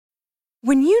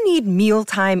When you need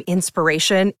mealtime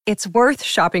inspiration, it's worth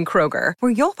shopping Kroger,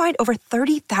 where you'll find over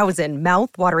 30,000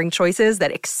 mouth-watering choices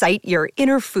that excite your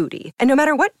inner foodie. And no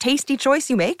matter what tasty choice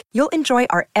you make, you'll enjoy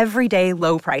our everyday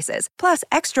low prices, plus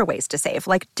extra ways to save,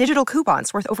 like digital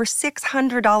coupons worth over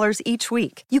 $600 each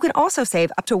week. You can also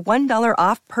save up to $1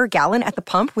 off per gallon at the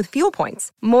pump with fuel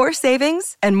points. More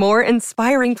savings and more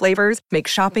inspiring flavors make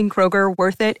shopping Kroger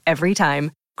worth it every time.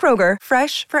 Kroger,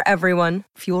 fresh for everyone.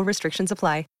 Fuel restrictions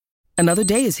apply. Another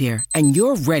day is here, and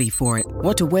you're ready for it.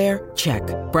 What to wear? Check.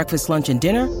 Breakfast, lunch, and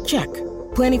dinner? Check.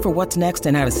 Planning for what's next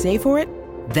and how to save for it?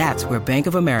 That's where Bank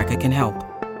of America can help.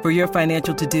 For your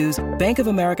financial to-dos, Bank of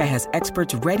America has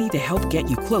experts ready to help get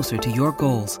you closer to your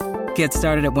goals. Get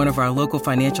started at one of our local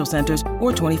financial centers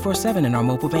or 24/7 in our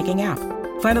mobile banking app.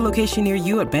 Find a location near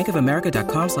you at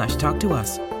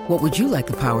bankofamerica.com/talktous. What would you like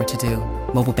the power to do?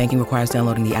 Mobile banking requires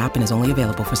downloading the app and is only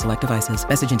available for select devices.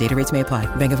 Message and data rates may apply.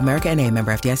 Bank of America N.A.,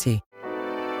 member FDIC.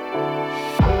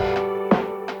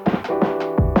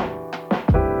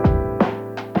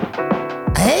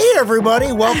 Hey,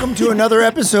 everybody. Welcome to another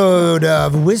episode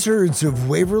of Wizards of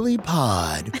Waverly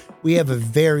Pod. We have a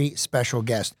very special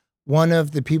guest, one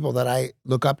of the people that I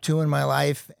look up to in my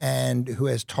life and who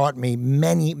has taught me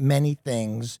many, many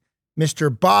things, Mr.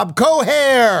 Bob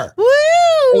Koherr. Woo!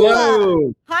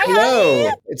 Hello. Hi, Hello.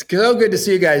 hi. It's so good to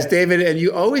see you guys, David. And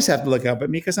you always have to look up at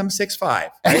me because I'm 6'5".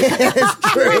 It's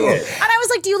true. And I was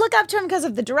like, do you look up to him because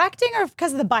of the directing or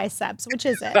because of the biceps? Which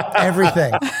is it?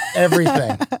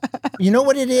 Everything. You know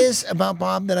what it is about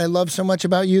Bob that I love so much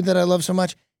about you, that I love so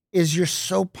much, is you're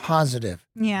so positive.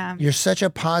 Yeah. You're such a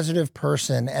positive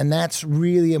person, and that's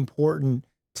really important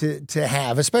to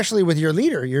have, especially with your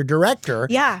leader, your director.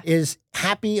 Yeah. Is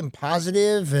happy and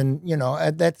positive, and you know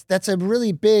that's a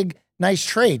really big, nice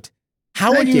trait.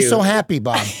 How Thank are you you. so happy,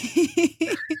 Bob?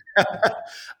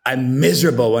 I'm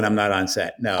miserable when I'm not on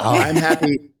set. No, I'm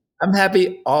happy. I'm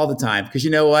happy all the time because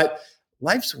you know what?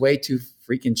 Life's way too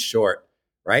freaking short,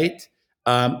 right?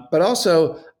 But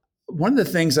also, one of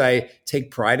the things I take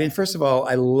pride in, first of all,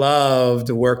 I loved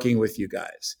working with you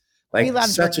guys. We Like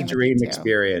loved such a working with dream you too.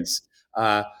 experience.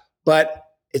 But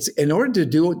it's in order to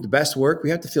do the best work, we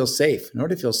have to feel safe. In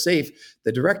order to feel safe,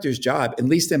 the director's job, at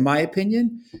least in my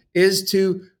opinion, is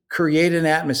to create an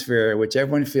atmosphere in which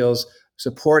everyone feels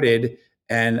supported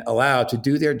and allowed to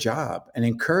do their job and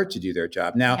encouraged to do their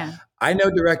job. Now, Yeah. I know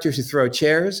directors who throw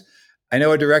chairs. I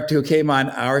know a director who came on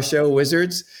our show,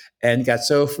 Wizards, and got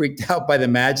so freaked out by the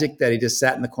magic that he just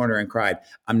sat in the corner and cried.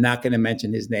 I'm not going to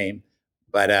mention his name,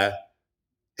 but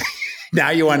now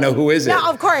you want to know who is it? No,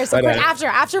 of course. But,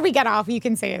 After we get off, you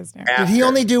can say his name. Did he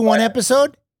only do one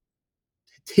episode?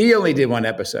 He only did one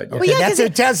episode. Well, yeah,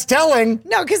 That's telling.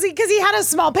 No, because he had a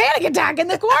small panic attack in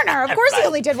the corner. Of course, he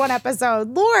only did one episode.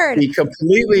 Lord. He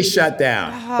completely shut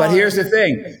down. But here's the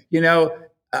thing,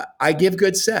 I give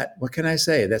good set. What can I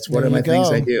say? That's one of my things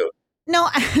I do. No,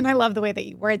 and I love the way that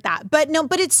you word that. But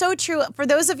it's so true. For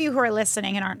those of you who are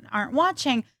listening and aren't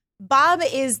watching, Bob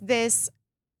is this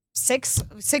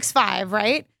 6'5",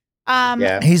 right?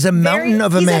 Yeah. He's a mountain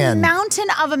of a man. He's a mountain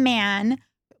of a man,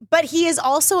 but he is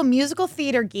also a musical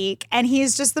theater geek, and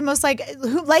he's just the most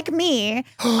like me,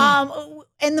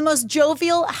 and the most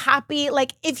jovial, happy.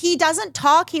 Like if he doesn't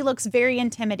talk, he looks very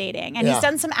intimidating. And he's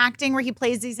done some acting where he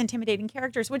plays these intimidating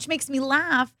characters, which makes me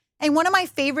laugh. And one of my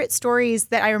favorite stories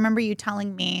that I remember you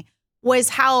telling me was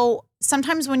how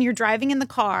sometimes when you're driving in the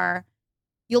car,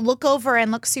 you'll look over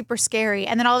and look super scary.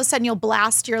 And then all of a sudden you'll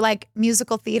blast your like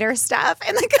musical theater stuff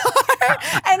in the car.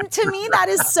 And to me, that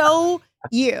is so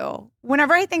you.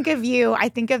 Whenever I think of you, I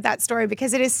think of that story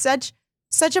because it is such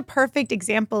a perfect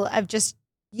example of just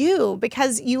you,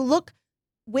 because you look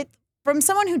from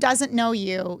someone who doesn't know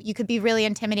you, you could be really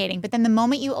intimidating. But then the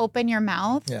moment you open your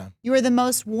mouth, you are the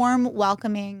most warm,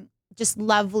 welcoming, just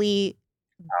lovely,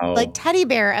 like teddy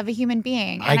bear of a human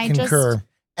being. And I concur.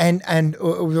 And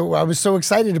I was so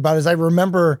excited about it is I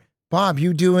remember, Bob,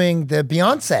 you doing the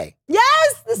Beyonce.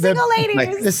 Yes, the single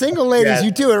ladies. The single ladies. Yes.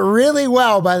 You do it really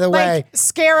well, by the way. Like,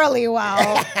 scarily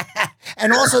well.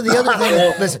 And also the other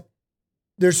thing, listen,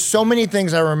 there's so many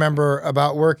things I remember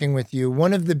about working with you.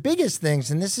 One of the biggest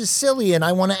things, and this is silly, and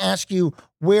I want to ask you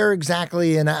where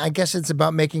exactly, and I guess it's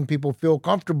about making people feel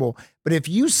comfortable, but if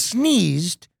you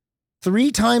sneezed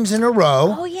 3 times in a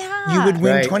row, you would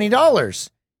win $20.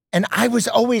 And I was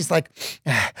always like,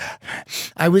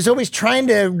 I was always trying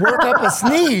to work up a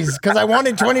sneeze because I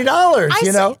wanted $20,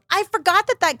 you know? I forgot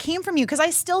that came from you because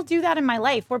I still do that in my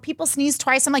life where people sneeze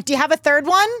twice. I'm like, do you have a third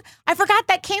one? I forgot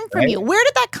that came from you. Where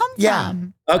did that come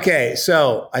from? Okay,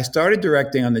 so I started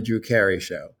directing on the Drew Carey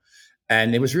show.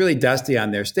 And it was really dusty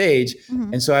on their stage.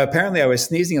 Mm-hmm. And so apparently I was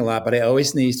sneezing a lot, but I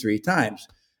always sneezed 3 times.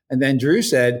 And then Drew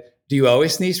said, do you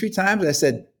always sneeze 3 times? I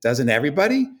said, doesn't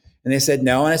everybody? And they said,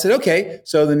 no. And I said, okay.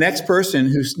 So the next person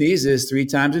who sneezes 3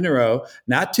 times in a row,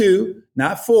 not 2,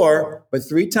 not 4, but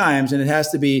 3 times. And it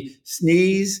has to be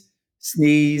sneeze,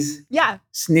 sneeze,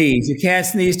 sneeze. You can't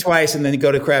sneeze twice and then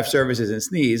go to craft services and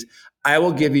sneeze. I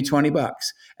will give you $20.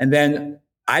 And then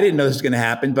I didn't know this was going to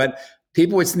happen, but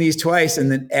people would sneeze twice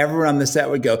and then everyone on the set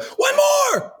would go, one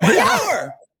more.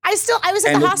 I was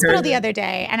at the hospital the other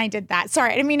day and I did that.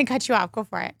 Sorry, I didn't mean to cut you off. Go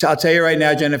for it. I'll tell you right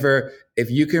now, Jennifer, if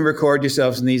you can record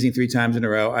yourself sneezing 3 times in a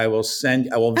row, I will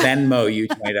Venmo you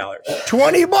 $20.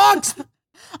 $20.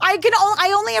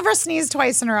 I only ever sneeze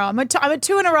twice in a row. I'm a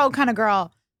 2 in a row kind of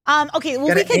girl. Okay, well,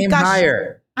 we could aim gush.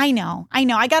 higher. I know.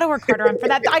 I got to work harder on for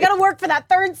that. I got to work for that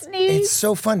third sneeze. It's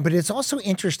so fun, but it's also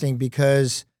interesting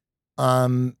because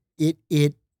you're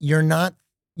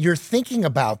thinking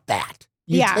about that.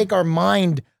 You take our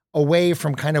mind away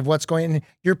from kind of what's going on.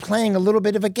 You're playing a little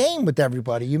bit of a game with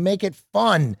everybody. You make it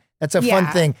fun. That's a fun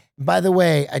thing. By the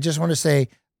way, I just want to say,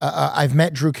 I've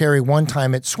met Drew Carey one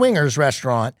time at Swingers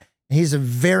Restaurant. He's a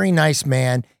very nice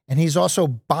man. And he's also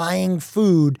buying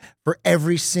food for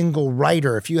every single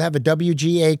writer. If you have a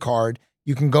WGA card,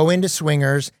 you can go into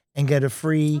Swingers and get a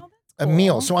free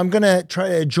meal. So I'm going to try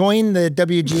to join the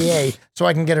WGA so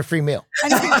I can get a free meal. I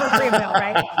know, for a free meal,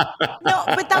 right? No,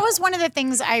 but that was one of the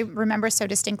things I remember so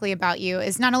distinctly about you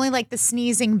is not only like the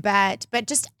sneezing bet, but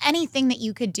just anything that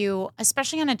you could do,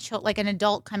 especially on like an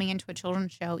adult coming into a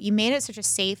children's show. You made it such a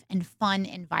safe and fun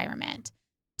environment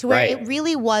to where it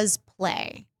really was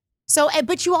play. So,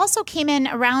 but you also came in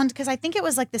around, because I think it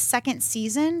was like the second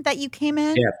season that you came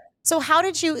in. Yeah. So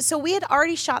so we had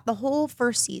already shot the whole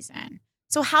first season.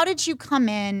 So how did you come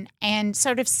in and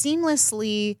sort of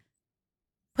seamlessly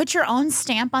put your own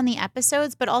stamp on the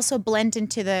episodes, but also blend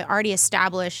into the already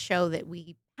established show that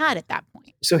we had at that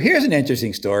point? So here's an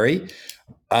interesting story.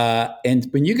 And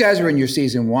when you guys were in your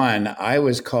season 1, I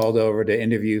was called over to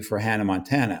interview for Hannah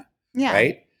Montana. Yeah.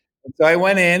 Right. So I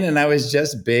went in and I was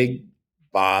just Big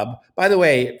Bob. By the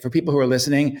way, for people who are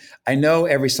listening, I know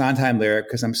every Sondheim lyric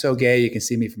because I'm so gay you can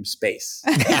see me from space.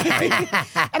 Right?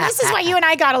 And this is why you and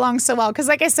I got along so well, because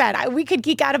like I said, we could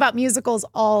geek out about musicals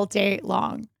all day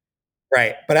long.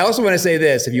 Right. But I also want to say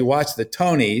this. If you watch the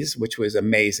Tonys, which was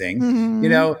amazing, you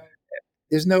know,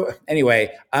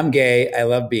 anyway, I'm gay. I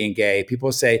love being gay.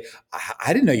 People say,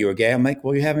 I didn't know you were gay. I'm like,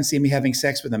 well, you haven't seen me having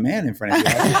sex with a man in front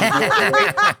of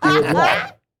you.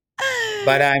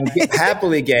 But I'm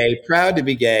happily gay, proud to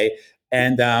be gay.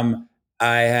 And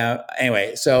I have,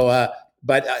 anyway, so,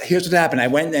 but here's what happened. I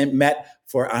went and met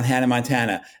on Hannah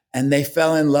Montana and they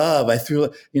fell in love. I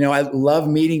love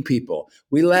meeting people.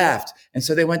 We laughed. And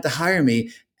so they went to hire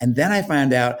me. And then I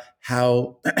found out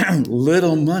how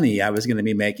little money I was going to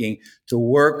be making to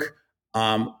work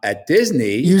at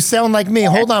Disney. You sound like me.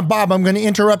 Hold on, Bob. I'm going to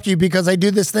interrupt you because I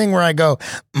do this thing where I go,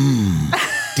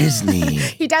 Disney.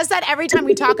 He does that every time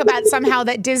we talk about somehow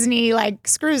that Disney like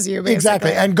screws you. Basically.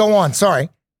 Exactly. And go on. Sorry.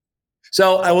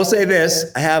 So I will say this,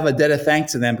 I have a debt of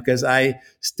thanks to them because I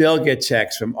still get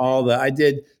checks from I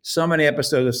did so many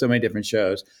episodes of so many different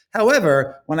shows.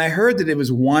 However, when I heard that it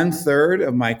was 1/3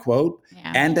 of my quote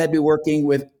and I'd be working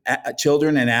with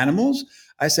children and animals,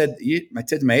 I said, I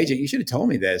said to my agent, you should have told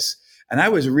me this. And I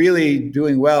was really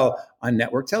doing well on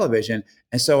network television.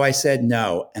 And so I said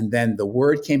no. And then the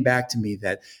word came back to me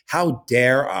that how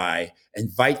dare I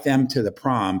invite them to the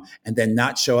prom and then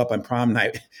not show up on prom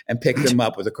night and pick them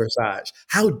up with a corsage?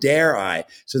 How dare I?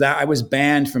 So that I was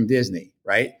banned from Disney,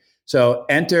 right? So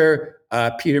enter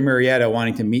Peter Murrieta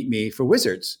wanting to meet me for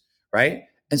Wizards, right?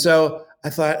 And so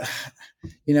I thought,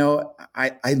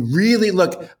 I really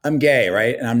I'm gay,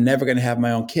 right? And I'm never going to have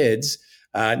my own kids.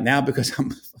 Now because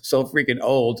I'm so freaking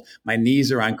old, my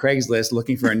knees are on Craigslist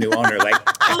looking for a new owner.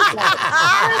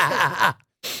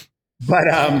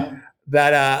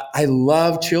 But I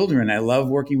love children. I love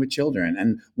working with children.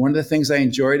 And one of the things I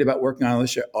enjoyed about working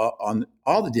on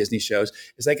all the Disney shows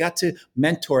is I got to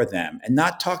mentor them and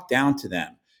not talk down to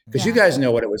them. Because you guys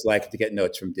know what it was like to get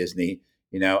notes from Disney,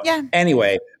 Yeah.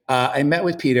 Anyway, I met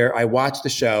with Peter. I watched the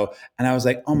show and I was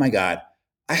like, oh my God,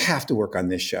 I have to work on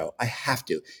this show. I have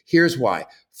to. Here's why.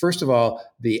 First of all,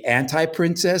 the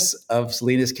anti-princess of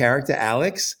Selena's character,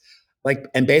 Alex,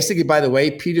 and basically, by the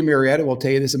way, Peter Murrieta will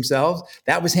tell you this himself.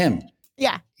 That was him.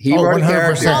 Yeah. He wrote a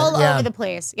character. All over the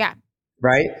place. Yeah.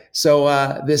 Right.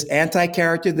 So this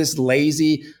anti-character, this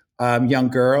lazy young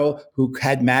girl who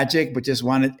had magic, but just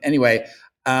wanted, anyway.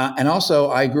 And also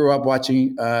I grew up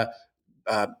watching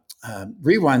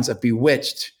reruns of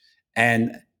Bewitched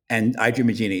and and I Dream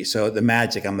of Genie. So the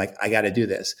magic, I'm like, I got to do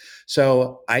this.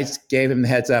 So I gave him the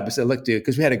heads up. I said, look, dude,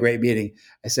 because we had a great meeting.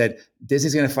 I said,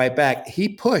 Disney's going to fight back. He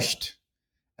pushed.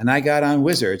 And I got on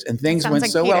Wizards, and things went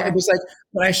so well. It was like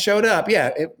when I showed up,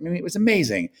 it was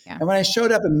amazing. Yeah. And when I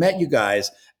showed up and met you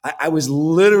guys, I was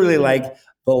literally like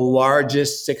the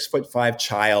largest 6'5"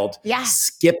 child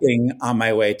skipping on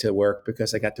my way to work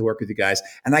because I got to work with you guys.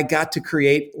 And I got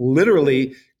to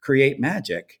literally create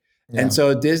magic. Yeah. And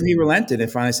so Disney relented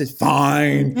and finally said,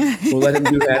 fine, we'll let him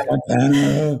do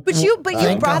that. But you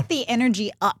brought the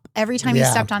energy up every time you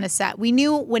stepped on a set. We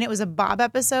knew when it was a Bob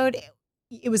episode,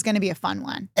 it was going to be a fun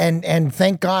one. And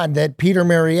thank God that Peter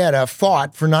Marietta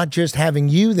fought for not just having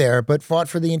you there, but fought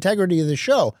for the integrity of the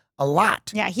show a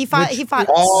lot. Yeah, he fought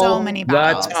so many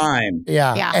battles. The time.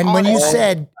 Yeah. And when you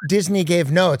said Disney gave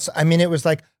notes, I mean, it was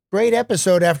like great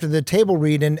episode after the table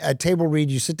read. And at table read,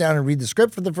 you sit down and read the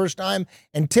script for the first time.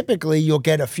 And typically you'll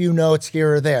get a few notes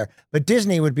here or there. But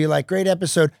Disney would be like, great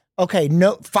episode. Okay,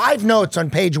 5 notes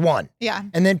on page 1. Yeah.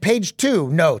 And then page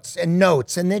 2, notes.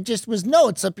 And it just was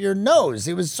notes up your nose.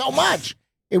 It was so much.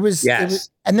 It was,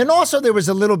 and then also there was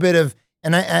a little bit of,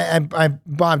 and I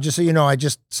Bob, just so you know, I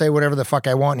just say whatever the fuck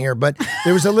I want here, but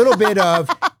there was a little bit of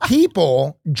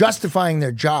people justifying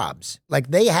their jobs. Like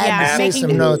they had to say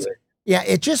some notes. Yeah,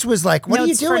 it just was like, what are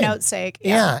you doing? For notes' sake.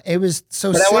 Yeah, it was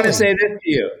so But silly. I want to say this to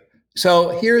you.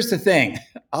 So here's the thing.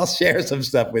 I'll share some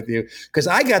stuff with you because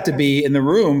I got to be in the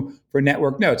room for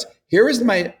network notes. Here is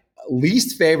my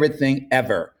least favorite thing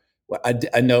ever,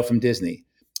 a note from Disney.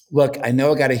 Look, I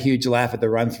know I got a huge laugh at the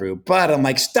run through, but I'm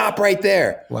like, stop right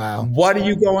there. Wow. What are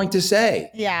you going to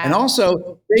say? Yeah. And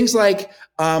also things like,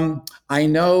 I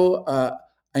know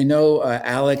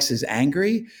Alex is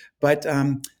angry, but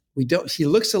she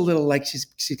looks a little like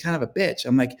she's kind of a bitch.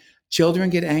 I'm like, children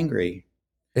get angry.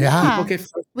 Yeah. People get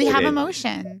frustrated. We have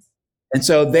emotions. And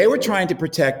so they were trying to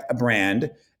protect a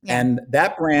brand, and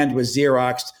that brand was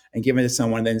Xeroxed and given to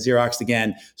someone, then Xeroxed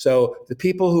again. So the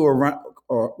people who were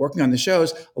working on the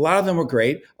shows, a lot of them were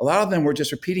great. A lot of them were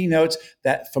just repeating notes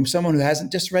that from someone who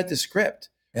hasn't just read the script,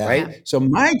 right? So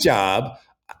my job,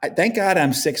 thank God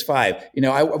I'm 6'5". You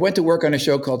know, I went to work on a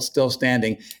show called Still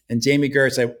Standing, and Jamie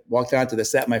Gertz, I walked onto the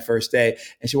set my first day,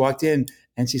 and she walked in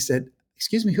and she said,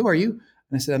 "Excuse me, who are you?" And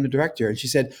I said, "I'm the director." And she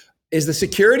said, "Is the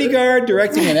security guard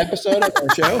directing an episode of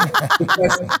our show?"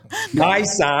 Because my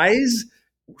size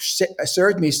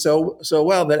served me so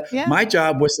well that my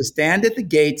job was to stand at the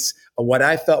gates of what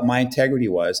I felt my integrity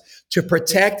was, to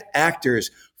protect actors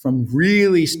from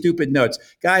really stupid notes.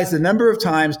 Guys, the number of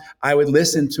times I would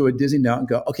listen to a Disney note and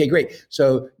go, okay, great.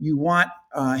 So you want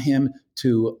him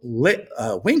to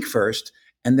wink first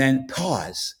and then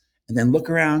pause and then look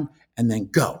around and then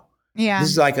go. Yeah. This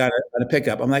is like on a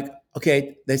pickup. I'm like,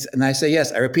 okay. And I say,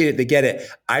 yes, I repeat it. They get it.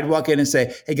 I'd walk in and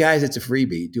say, hey guys, it's a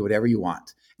freebie. Do whatever you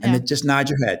want. And then just nod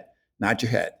your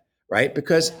head, right?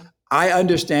 Because I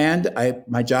understand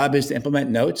my job is to implement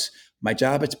notes. My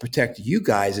job is to protect you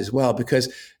guys as well,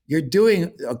 because you're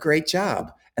doing a great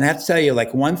job. And I have to tell you,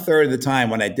 like 1/3 of the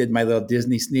time when I did my little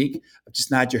Disney sneak,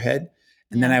 just nod your head.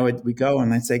 And then we go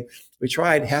and I'd say, we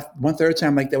tried 1/3 of the time.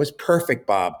 I'm like, that was perfect,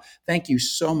 Bob. Thank you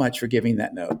so much for giving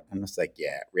that note. And it's like,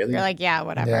 yeah, really? You're like, yeah,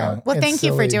 whatever. Yeah, well, thank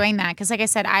you for silly. doing that. Cause like I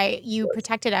said, you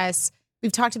protected us.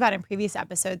 We've talked about in previous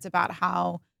episodes about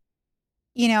how,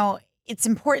 you know, it's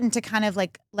important to kind of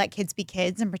like let kids be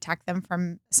kids and protect them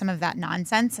from some of that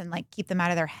nonsense and like keep them out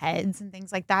of their heads and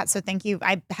things like that. So thank you.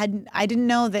 I didn't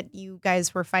know that you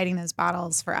guys were fighting those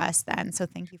battles for us then. So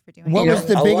thank you for doing What it. was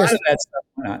the a biggest? lot of that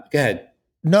stuff. Go ahead.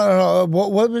 No.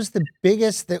 What was the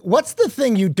biggest? What's the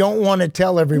thing you don't want to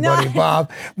tell everybody,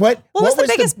 Bob? What was the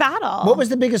biggest battle? What was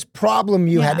the biggest problem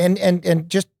you had? And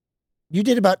just. You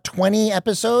did about 20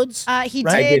 episodes? He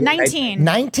right? did 19.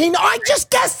 19? Oh, I just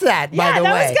guessed that, by the way.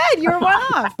 Yeah, that was good. You were one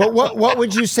off. But what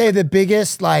would you say the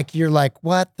biggest, like, you're like,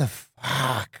 what the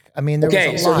fuck? I mean, there was a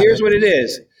lot. So here's what it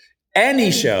is.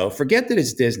 Any show, forget that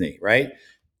it's Disney, right?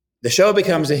 The show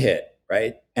becomes a hit,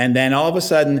 right? And then all of a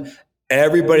sudden,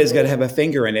 everybody's got to have a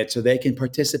finger in it so they can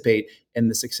participate in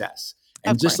the success.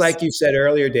 And just like you said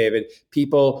earlier, David,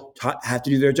 people have to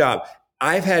do their job.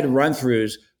 I've had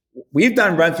run-throughs. We've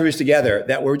done run-throughs together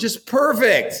that were just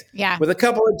perfect. Yeah. With a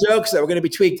couple of jokes that were going to be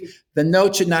tweaked. The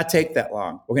note should not take that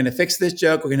long. We're going to fix this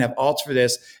joke. We're going to have alts for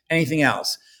this, anything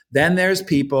else. Then there's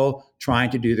people trying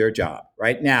to do their job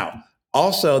right now.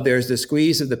 Also, there's the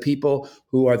squeeze of the people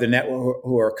who are the network,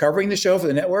 who are covering the show for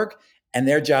the network and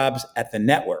their jobs at the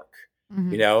network.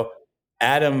 Mm-hmm. You know,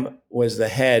 Adam was the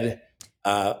head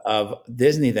of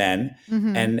Disney then.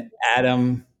 Mm-hmm. And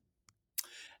Adam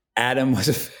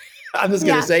was I'm just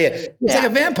going to say it. It's like a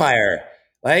vampire.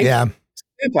 Like,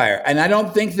 vampire. And I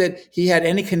don't think that he had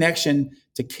any connection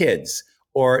to kids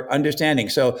or understanding.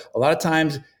 So a lot of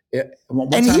times, one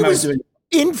And he time I was doing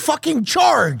in fucking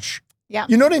charge. Yeah.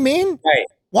 You know what I mean? right.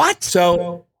 What?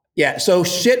 So yeah, so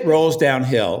shit rolls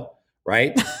downhill,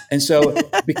 right? And so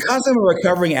because I'm a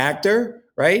recovering actor,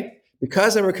 right?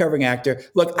 Because I'm a recovering actor,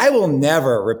 look, I will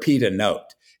never repeat a note.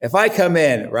 If I come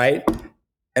in, right,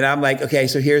 and I'm like, okay,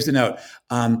 so here's the note.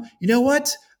 You know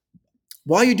what?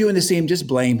 While you're doing the scene, just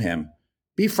blame him.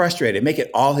 Be frustrated. Make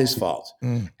it all his fault.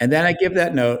 And then I give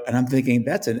that note, and I'm thinking,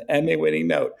 that's an Emmy-winning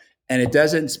note, and it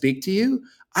doesn't speak to you.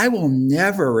 I will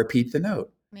never repeat the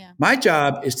note. Yeah. My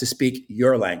job is to speak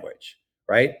your language,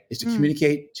 right? Is to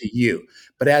communicate to you.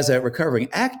 But as a recovering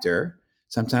actor,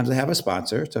 sometimes I have a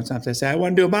sponsor. Sometimes I say, I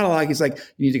want to do a monologue. He's like,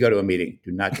 you need to go to a meeting.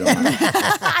 Do not do a monologue.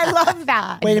 I love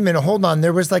that. Wait a minute, hold on.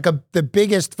 There was like the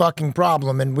biggest fucking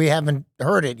problem, and we haven't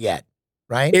heard it yet,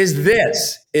 right?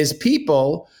 Is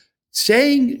people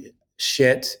saying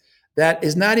shit that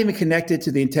is not even connected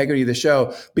to the integrity of the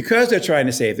show because they're trying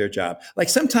to save their job. Like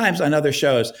sometimes on other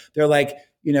shows, they're like,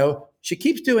 she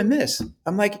keeps doing this.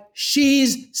 I'm like,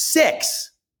 she's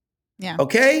 6. Yeah.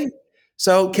 Okay.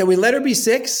 So can we let her be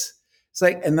 6? It's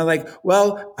like, and they're like,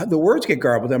 well, the words get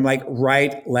garbled. I'm like,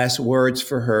 write less words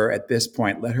for her at this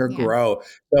point. Let her grow.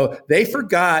 So they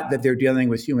forgot that they're dealing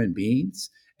with human beings.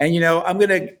 And, I'm going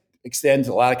to extend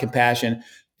a lot of compassion.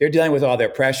 They're dealing with all their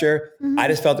pressure. I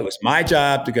just felt it was my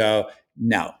job to go,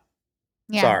 no,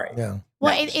 sorry. Yeah.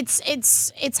 Well, No.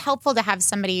 it's helpful to have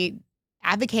somebody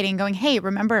advocating, going, hey,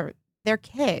 remember, they're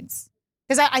kids.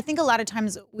 Because I think a lot of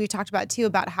times we've talked about too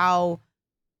about how,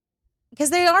 because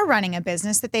they are running a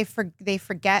business, that they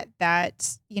forget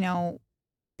that,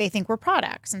 they think we're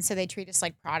products. And so they treat us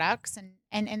like products,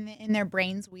 and in their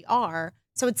brains we are.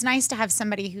 So it's nice to have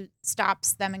somebody who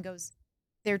stops them and goes,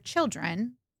 they're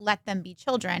children, let them be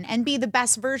children and be the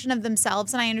best version of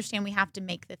themselves. And I understand we have to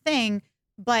make the thing,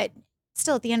 but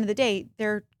still at the end of the day,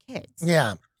 they're kids.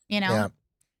 Yeah. Yeah.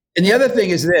 And the other thing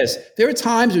is this, there are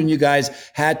times when you guys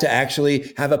had to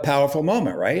actually have a powerful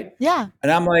moment, right? Yeah.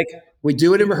 And I'm like, we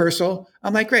do it in rehearsal.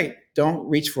 I'm like, great, don't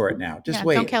reach for it now. Just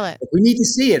wait. Don't kill it. We need to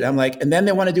see it. I'm like, and then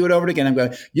they want to do it over again. I'm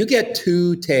going, you get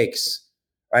 2 takes,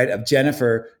 right, of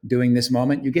Jennifer doing this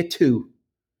moment. You get 2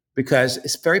 because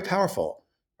it's very powerful,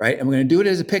 right? And we're going to do it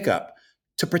as a pickup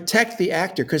to protect the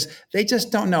actor because they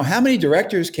just don't know. How many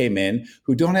directors came in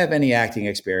who don't have any acting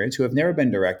experience, who have never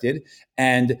been directed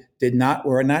and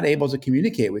were not able to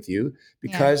communicate with you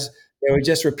because they would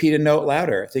just repeat a note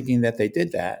louder thinking that they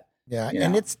did that. Yeah.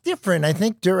 And it's different. I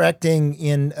think directing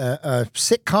in a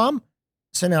sitcom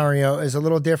scenario is a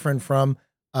little different from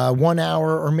 1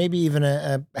 hour or maybe even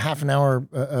a half an hour,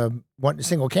 one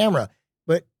single camera.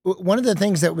 But one of the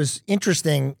things that was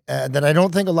interesting that I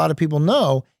don't think a lot of people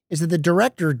know is that the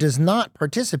director does not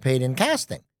participate in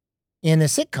casting in a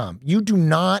sitcom. You do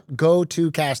not go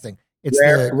to casting. It's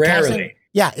Rarely. Casting.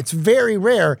 Yeah, it's very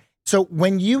rare. So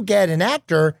when you get an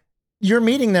actor, you're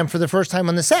meeting them for the first time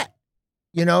on the set.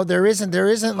 There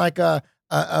isn't like a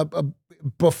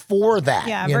before that.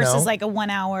 Yeah, versus like a 1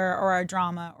 hour or a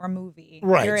drama or a movie.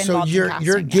 Right. So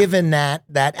you're given that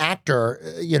actor,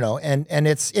 and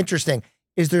it's interesting.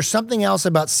 Is there something else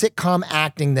about sitcom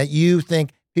acting that you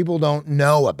think people don't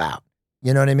know about?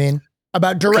 You know what I mean?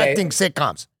 About directing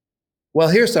sitcoms. Well,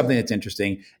 here's something that's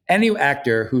interesting. Any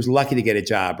actor who's lucky to get a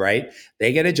job, right?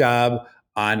 They get a job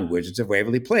on Wizards of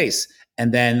Waverly Place.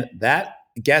 And then that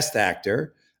guest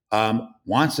actor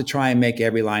wants to try and make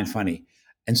every line funny.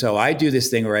 And so I do this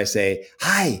thing where I say,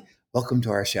 hi, welcome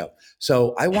to our show.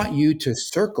 So I want you to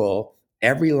circle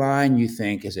every line you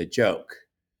think is a joke.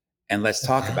 And let's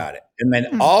talk about it. And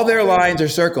then all their lines are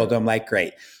circled. I'm like,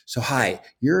 great. So, hi,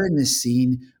 you're in this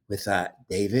scene with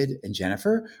David and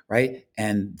Jennifer, right?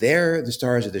 And they're the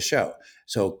stars of the show.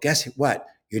 So guess what?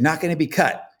 You're not going to be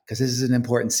cut because this is an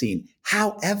important scene.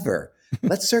 However,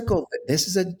 let's circle. This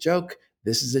is a joke.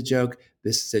 This is a joke.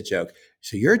 This is a joke.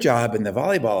 So your job in the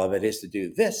volleyball of it is to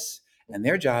do this. And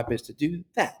their job is to do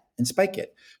that and spike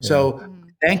it. Yeah. So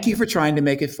thank you for trying to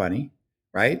make it funny,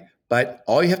 right? But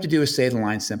all you have to do is say the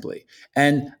line simply.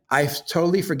 And I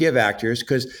totally forgive actors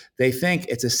because they think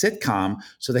it's a sitcom,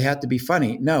 so they have to be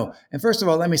funny. No. And first of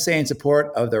all, let me say in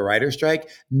support of the writer's strike,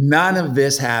 none of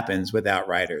this happens without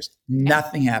writers.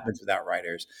 Nothing happens without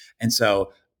writers. And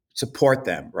so support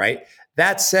them, right?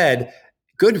 That said,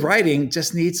 good writing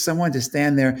just needs someone to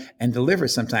stand there and deliver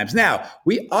sometimes. Now,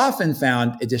 we often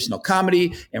found additional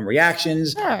comedy and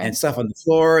reactions and stuff on the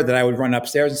floor that I would run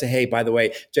upstairs and say, hey, by the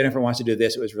way, Jennifer wants to do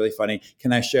this. It was really funny.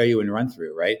 Can I show you and run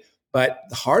through, right? But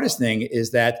the hardest thing is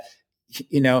that,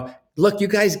 look, you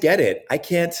guys get it.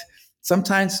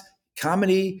 Sometimes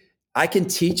comedy, I can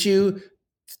teach you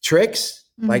tricks,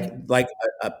 like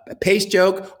a pace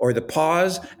joke or the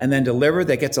pause and then deliver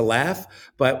that gets a laugh.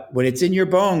 But when it's in your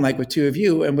bone, like with two of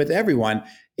you and with everyone,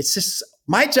 it's just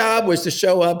my job was to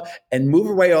show up and move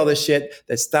away all the shit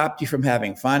that stopped you from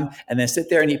having fun, and then sit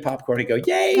there and eat popcorn and go,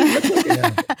 "Yay!"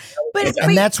 Look what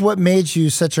and that's what made you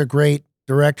such a great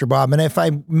director, Bob. And if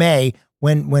I may,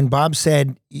 when Bob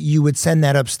said you would send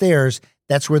that upstairs,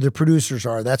 that's where the producers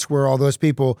are. That's where all those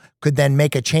people could then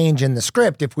make a change in the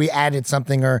script if we added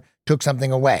something or took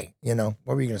something away. You know,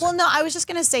 what were you going to say? Well, no, I was just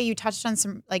going to say you touched on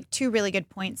some like two really good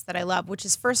points that I love, which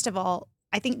is first of all,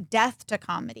 I think death to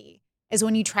comedy is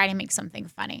when you try to make something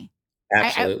funny.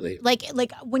 Absolutely. Like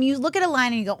when you look at a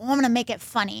line and you go, "Oh, I'm going to make it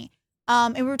funny."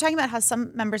 And we were talking about how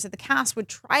some members of the cast would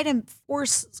try to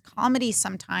force comedy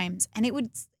sometimes,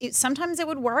 and sometimes it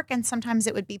would work, and sometimes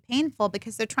it would be painful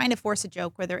because they're trying to force a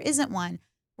joke where there isn't one.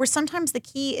 Where sometimes the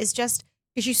key is just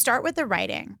because you start with the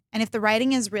writing, and if the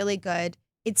writing is really good,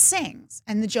 it sings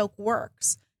and the joke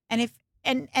works. And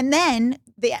then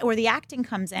where the acting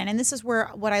comes in, and this is where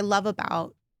what I love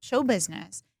about show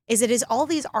business is it is all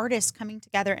these artists coming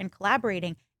together and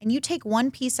collaborating. And you take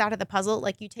one piece out of the puzzle,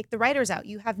 like you take the writers out,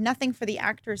 you have nothing for the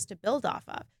actors to build off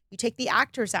of. You take the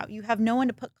actors out, you have no one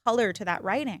to put color to that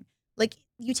writing. Like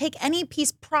you take any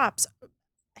piece, props,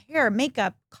 hair,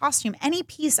 makeup, costume, any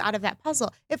piece out of that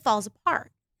puzzle, it falls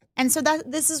apart. And so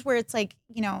this is where it's like,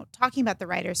 you know, talking about the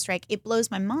writer's strike, it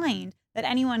blows my mind that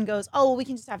anyone goes, "Oh, well, we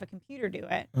can just have a computer do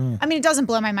it." I mean, it doesn't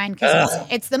blow my mind because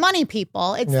it's the money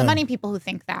people. It's the money people who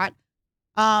think that.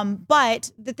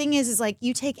 But the thing is like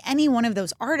you take any one of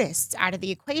those artists out of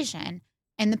the equation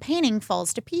and the painting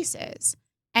falls to pieces.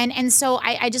 And so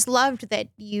I just loved that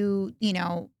you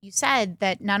said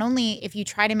that not only if you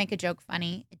try to make a joke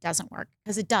funny, it doesn't work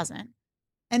because it doesn't.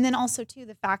 And then also too,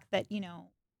 the fact that, you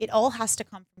know, it all has to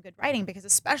come from good writing because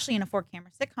especially in a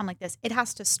 4-camera sitcom like this, it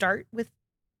has to start with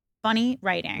funny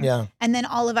writing. Yeah. And then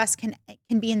all of us can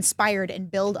be inspired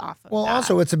and build off of that. Well,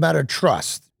 also it's about a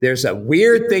trust. There's a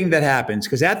weird thing that happens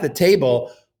because at the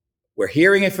table, we're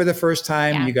hearing it for the first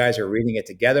time. Yeah. You guys are reading it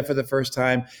together for the first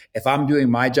time. If I'm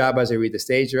doing my job as I read the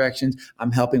stage directions,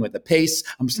 I'm helping with the pace.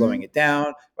 I'm slowing it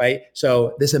down, right?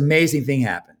 So this amazing thing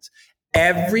happens.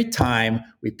 Every time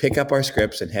we pick up our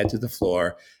scripts and head to the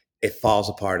floor, it falls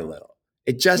apart a little.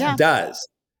 It just does.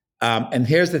 And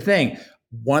here's the thing.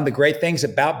 One of the great things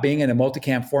about being in a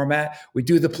multicam format, we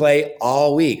do the play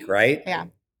all week, right? Yeah.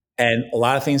 And a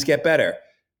lot of things get better.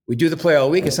 We do the play all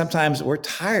week and sometimes we're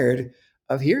tired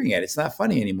of hearing it. It's not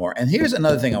funny anymore. And here's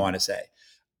another thing I want to say.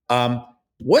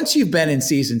 Once you've been in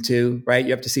season 2, right?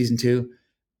 You're up to season 2.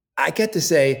 I get to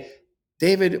say,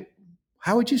 David,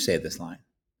 how would you say this line?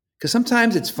 Because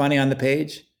sometimes it's funny on the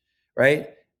page, right?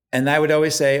 And I would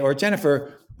always say, or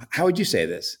Jennifer, how would you say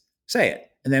this? Say it.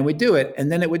 And then we do it.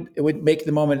 And then it would make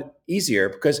the moment easier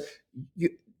because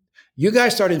you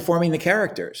guys start informing the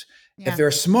characters. Yeah. If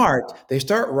they're smart, they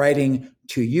start writing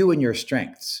to you and your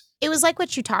strengths. It was like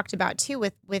what you talked about too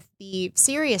with the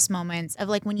serious moments of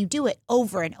like when you do it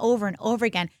over and over and over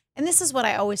again. And this is what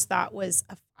I always thought was,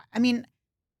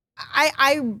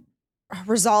 I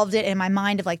resolved it in my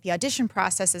mind of like the audition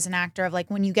process as an actor of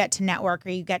like when you get to network or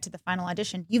you get to the final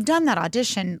audition, you've done that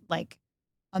audition like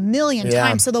a million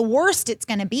times. So the worst it's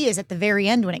going to be is at the very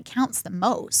end when it counts the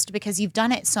most because you've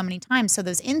done it so many times. So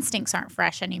those instincts aren't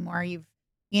fresh anymore.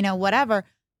 Whatever.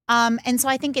 And so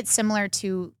I think it's similar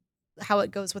to how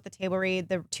it goes with the table read,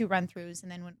 the 2 run-throughs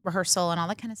and then rehearsal and all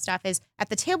that kind of stuff is at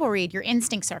the table read, your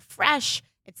instincts are fresh.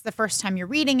 It's the first time you're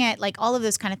reading it, like all of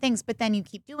those kind of things. But then you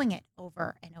keep doing it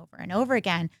over and over and over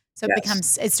again. So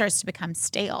it starts to become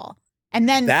stale. And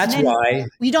then why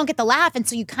you don't get the laugh. And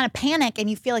so you kind of panic and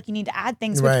you feel like you need to add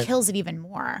things, which kills it even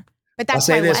more. But that's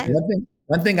I'll say this.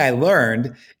 One thing I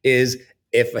learned is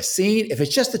if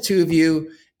it's just the 2 of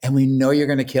you and we know you're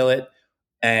going to kill it,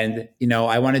 and,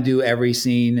 I want to do every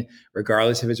scene,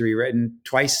 regardless if it's rewritten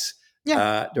twice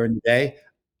during the day,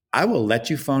 I will let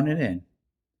you phone it in.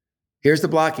 Here's the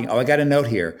blocking. Oh, I got a note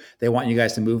here. They want you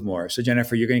guys to move more. So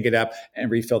Jennifer, you're going to get up and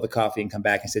refill the coffee and come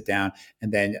back and sit down.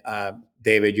 And then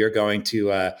David, you're going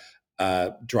to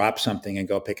drop something and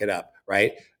go pick it up,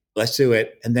 right? Let's do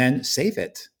it. And then save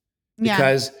it.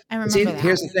 Because I remember that.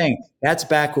 Here's the thing. That's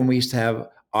back when we used to have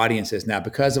audiences. Now,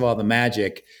 because of all the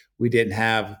magic, we didn't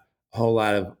have a whole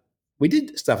lot of, we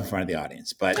did stuff in front of the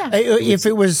audience, but if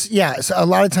it was, so a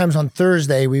lot of times on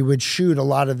Thursday, we would shoot a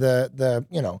lot of the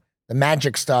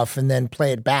magic stuff and then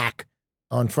play it back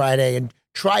on Friday and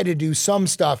try to do some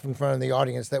stuff in front of the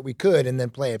audience that we could and then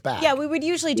play it back. Yeah, we would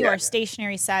usually do our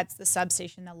stationary sets, the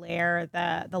substation, the lair,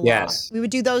 the loft. Yes. We would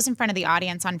do those in front of the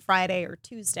audience on Friday or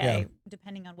Tuesday,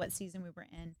 depending on what season we were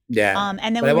in. Yeah.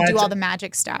 And then we would do all the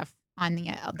magic stuff on the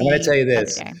I'm going to tell you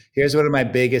this. other day. Here's one of my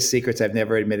biggest secrets I've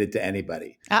never admitted to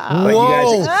anybody. Uh-oh. But you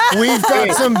Whoa, guys- we've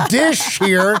got some dish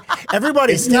here.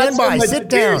 Everybody It's not stand so by, much sit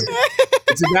down. dish.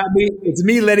 It's about me. It's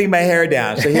me letting my hair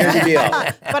down. So here's the deal.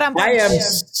 But I am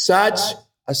such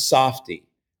a softie,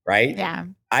 right? Yeah.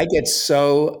 I get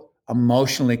so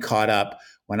emotionally caught up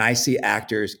when I see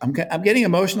actors. I'm getting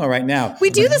emotional right now. We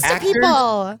do When this to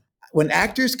people. When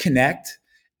actors connect,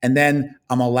 and then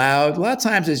I'm allowed, a lot of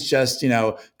times it's just,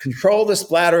 control the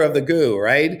splatter of the goo,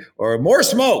 right? Or more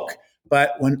smoke.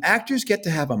 But when actors get to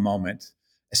have a moment,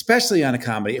 especially on a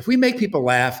comedy, if we make people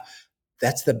laugh,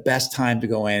 that's the best time to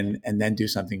go in and then do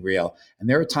something real. And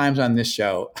there are times on this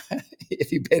show,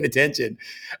 if you paid attention,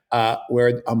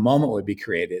 where a moment would be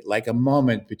created, like a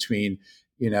moment between,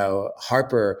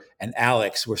 Harper and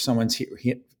Alex, where someone's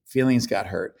feelings got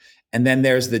hurt. And then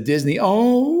there's the Disney,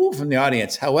 from the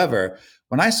audience. However,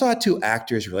 when I saw two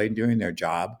actors really doing their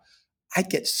job, I'd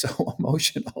get so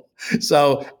emotional.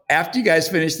 So after you guys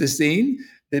finish the scene,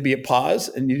 there'd be a pause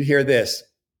and you'd hear this.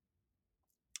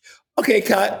 Okay,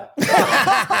 cut.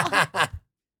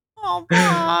 Oh,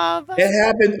 Bob. It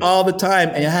happened all the time.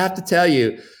 And I have to tell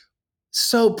you,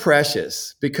 so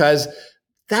precious, because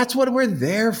that's what we're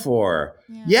there for.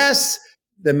 Yeah. Yes,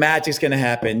 the magic's going to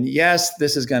happen. Yes,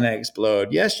 this is going to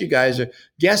explode. Yes,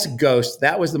 yes, Ghost.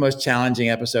 That was the most challenging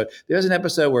episode. There was an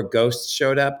episode where ghosts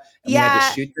showed up and we had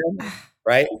to shoot them,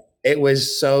 right? It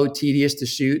was so tedious to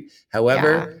shoot.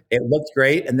 However, it looked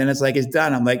great. And then it's like, it's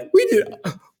done. I'm like, we did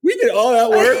all that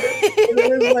work. And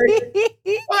it was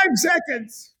like 5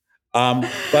 seconds.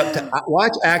 But to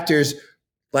watch actors,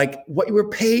 like what you're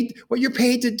paid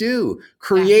to do,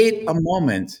 create a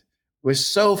moment, was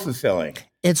so fulfilling.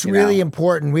 It's really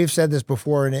important. We've said this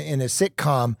before in a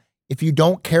sitcom. If you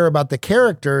don't care about the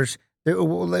characters,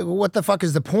 what the fuck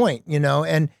is the point?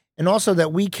 And also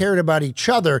that we cared about each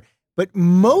other. But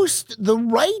the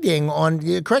writing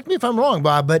on, correct me if I'm wrong,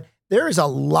 Bob, but there is a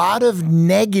lot of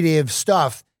negative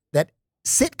stuff that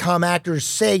sitcom actors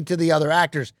say to the other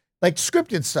actors, like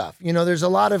scripted stuff. There's a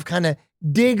lot of kind of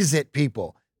digs at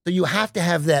people. So you have to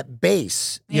have that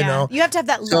base, you know? You have to have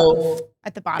that love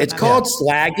at the bottom. It's called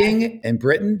slagging in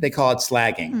Britain. They call it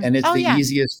slagging. And it's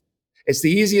easiest. It's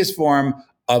the easiest form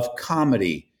of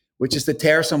comedy, which is to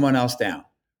tear someone else down,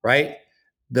 right?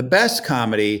 The best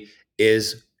comedy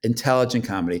is intelligent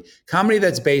comedy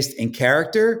that's based in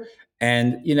character.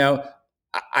 And,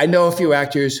 I know a few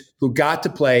actors who got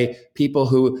to play people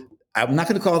who, I'm not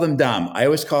going to call them dumb. I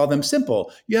always call them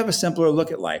simple. You have a simpler look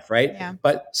at life, right? Yeah.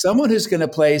 But someone who's going to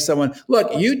play someone,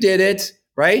 look, you did it,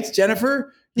 right,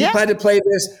 Jennifer? You had to play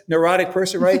this neurotic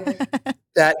person, right?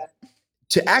 That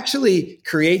to actually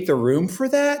create the room for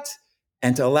that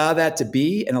and to allow that to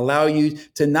be and allow you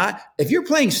to not, if you're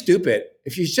playing stupid,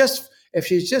 if she's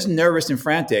just nervous and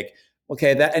frantic,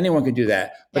 okay, that anyone can do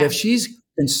that. But if she's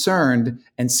concerned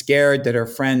and scared that her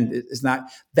friend is not,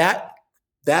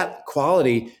 that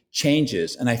quality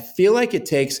changes. And I feel like it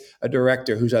takes a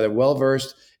director who's either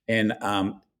well-versed in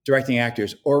directing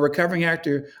actors or a recovering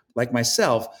actor like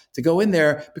myself to go in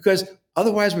there, because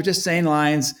otherwise we're just saying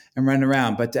lines and running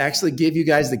around. But to actually give you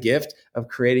guys the gift of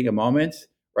creating a moment,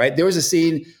 right? There was a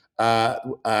scene,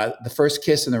 the first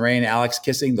kiss in the rain, Alex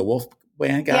kissing the wolf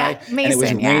band guy, Mason, and it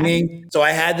was raining. So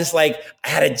I had this, I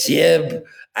had a jib,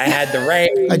 I had the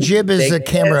rain. A jib is a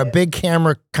big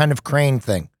camera kind of crane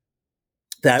thing.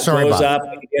 That blows up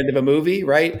at the end of a movie,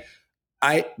 right?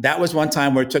 That was one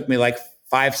time where it took me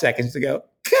 5 seconds to go,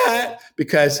 cut,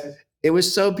 because it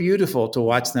was so beautiful to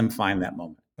watch them find that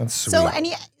moment. That's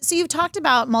sweet. So you've talked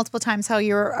about multiple times how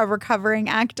you're a recovering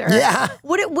actor. Yeah.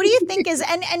 What do you think is,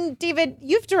 and David,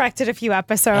 you've directed a few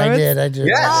episodes. I did.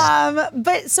 Yes.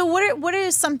 But so what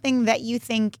is something that you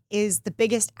think is the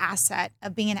biggest asset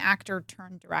of being an actor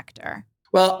turned director?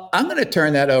 Well, I'm going to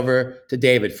turn that over to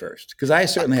David first, because I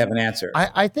certainly have an answer.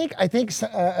 I think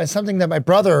something that my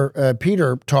brother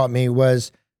Peter taught me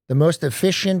was the most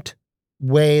efficient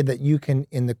way that you can,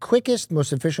 in the quickest,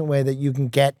 most efficient way that you can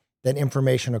get that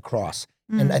information across.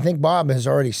 And I think Bob has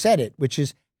already said it, which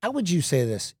is, how would you say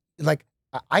this?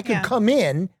 I could come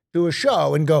in to a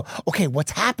show and go, okay,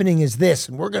 what's happening is this,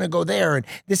 and we're going to go there, and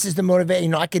this is the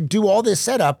motivation. I could do all this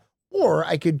setup, or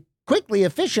I could quickly,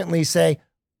 efficiently say,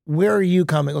 where are you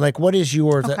coming? What is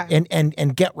yours? Okay.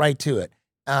 And get right to it.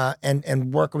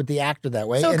 And work with the actor that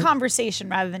way. So a conversation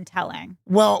rather than telling.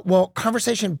 Well,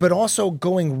 conversation, but also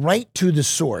going right to the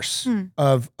source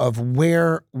of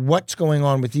what's going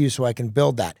on with you, so I can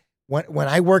build that. When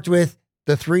I worked with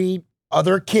the 3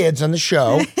 other kids on the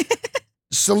show,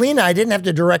 Selena, I didn't have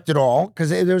to direct at all, because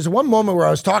there was one moment where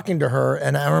I was talking to her,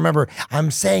 and I remember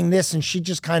I'm saying this, and she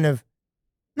just kind of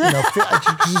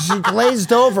she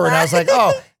glazed over, and I was like,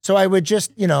 oh. So I would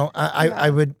just, I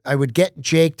would get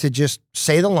Jake to just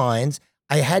say the lines.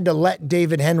 I had to let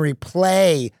David Henry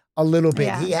play a little bit.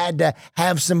 Yeah. He had to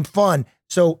have some fun.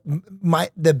 So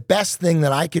the best thing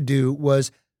that I could do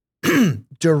was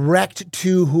direct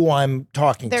to who I'm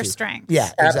talking Their to. strengths.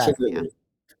 Yeah, exactly. Absolutely. Yeah.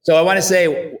 So I want to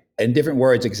say in different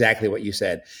words exactly what you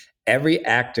said. Every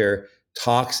actor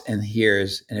talks and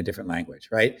hears in a different language,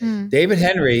 right? David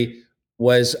Henry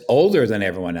was older than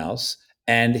everyone else,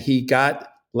 and he got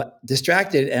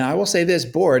distracted, and I will say this,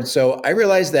 bored. So I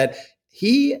realized that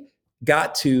he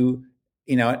got to,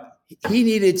 he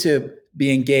needed to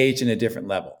be engaged in a different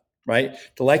level, right?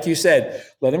 To, like you said,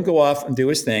 let him go off and do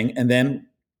his thing. And then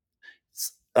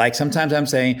like sometimes I'm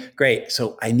saying, great,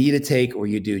 so I need a take where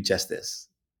you do just this.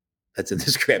 That's in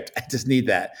the script. I just need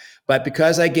that. But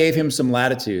because I gave him some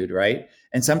latitude, right?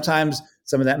 And sometimes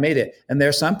some of that made it. And there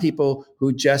are some people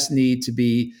who just need to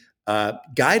be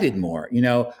guided more.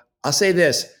 I'll say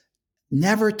this,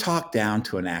 never talk down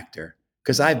to an actor,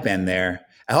 because I've been there.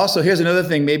 And also, here's another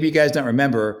thing, maybe you guys don't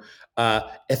remember.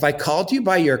 If I called you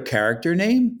by your character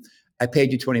name, I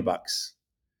paid you $20.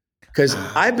 Because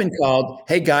I've been called,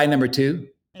 hey, guy number 2.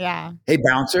 Yeah. Hey,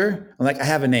 bouncer. I'm like, I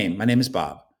have a name. My name is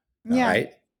Bob. Yeah. Right?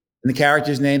 And the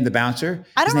character's name, the bouncer.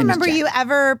 I don't remember you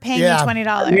ever paying me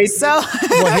 $20. So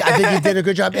well, I think you did a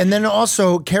good job. And then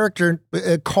also character,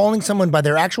 calling someone by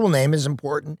their actual name is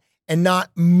important, and not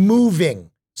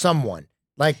moving someone.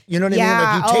 Like, you know what I mean?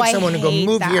 Like you take someone and go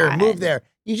move here, move there.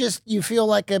 You feel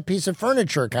like a piece of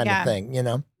furniture kind of thing,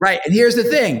 Right. And here's the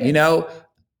thing,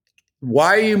 why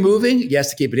are you moving? Yes,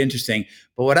 to keep it interesting.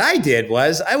 But what I did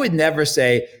was I would never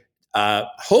say,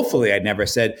 hopefully I'd never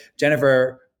said,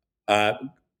 Jennifer,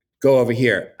 go over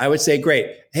here. I would say,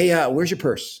 great. Hey, where's your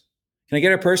purse? Can I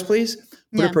get her purse, please?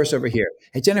 Put her purse over here.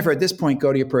 Hey, Jennifer, at this point,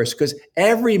 go to your purse, because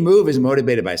every move is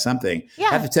motivated by something. Yeah.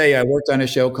 I have to tell you, I worked on a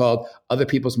show called Other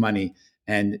People's Money,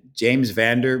 and James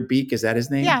Vanderbeek, is that his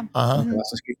name? Yeah.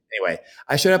 Anyway,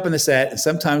 I showed up on the set, and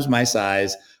sometimes my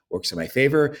size works in my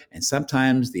favor, and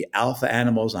sometimes the alpha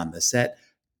animals on the set,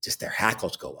 just their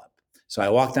hackles go up. So I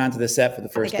walked onto the set for the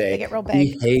first day. They get real big.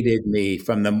 He hated me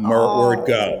from the word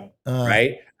go,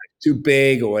 right? Too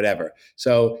big or whatever.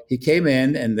 So he came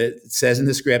in, and it says in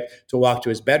the script to walk to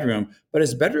his bedroom, but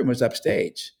his bedroom was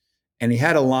upstage, and he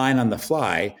had a line on the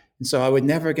fly. And so I was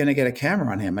never going to get a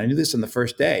camera on him. I knew this on the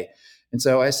first day. And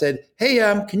so I said, hey,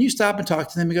 can you stop and talk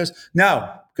to them? He goes,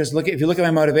 no, because if you look at my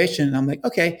motivation, and I'm like,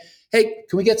 okay, hey,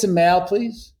 can we get some mail,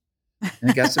 please? And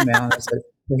I got some mail, and I said,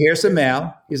 well, here's some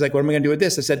mail. He's like, what am I going to do with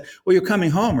this? I said, well, you're coming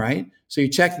home, right? So you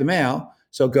check the mail.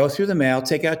 So go through the mail,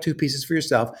 take out 2 pieces for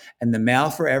yourself, and the mail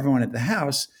for everyone at the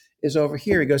house is over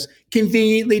here. He goes,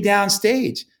 conveniently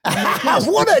downstage. Like,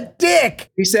 what a dick.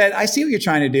 He said, I see what you're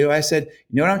trying to do. I said,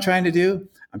 you know what I'm trying to do?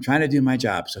 I'm trying to do my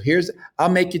job. So I'll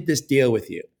make this deal with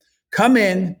you. Come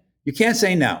in. You can't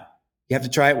say no. You have to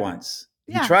try it once.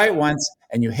 If you try it once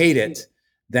and you hate it,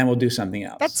 then we'll do something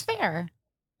else. That's fair.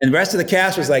 And the rest of the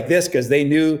cast was like this because they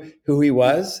knew who he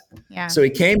was. Yeah. So he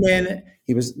came in.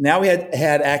 We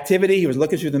had activity. He was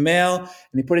looking through the mail, and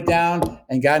he put it down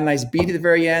and got a nice beat at the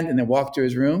very end, and then walked to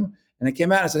his room. And I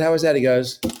came out and I said, how was that? He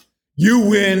goes, you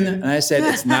win. And I said,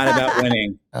 it's not about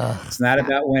winning. It's not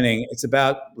about winning. It's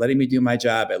about letting me do my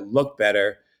job. It looked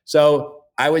better. So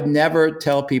I would never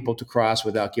tell people to cross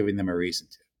without giving them a reason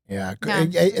to. Yeah.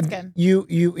 Good. You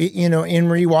in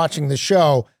rewatching the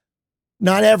show,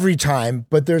 not every time,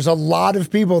 but there's a lot of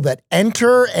people that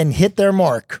enter and hit their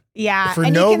mark. Yeah. For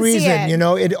no reason.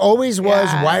 It always was,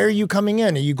 why are you coming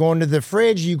in? Are you going to the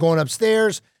fridge? Are you going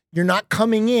upstairs? You're not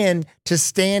coming in to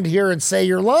stand here and say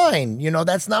your line.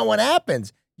 That's not what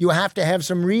happens. You have to have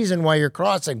some reason why you're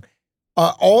crossing.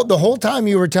 The whole time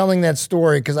you were telling that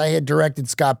story, because I had directed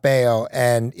Scott Baio,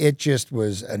 and it just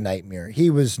was a nightmare. He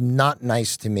was not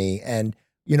nice to me. And,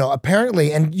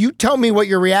 apparently, and you tell me what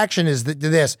your reaction is to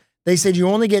this. They said you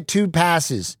only get 2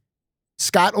 passes.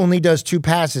 Scott only does 2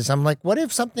 passes. I'm like, what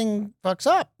if something fucks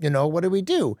up? What do we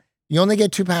do? You only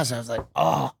get 2 passes. I was like,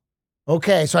 oh,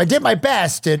 okay. So I did my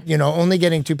best at, only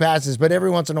getting 2 passes. But every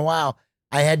once in a while,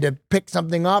 I had to pick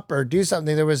something up or do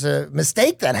something. There was a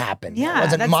mistake that happened. Yeah, it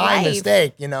wasn't my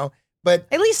mistake, But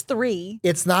at least 3.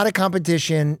 It's not a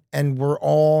competition, and we're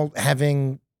all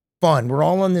having fun. We're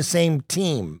all on the same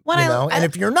team, And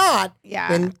if you're not,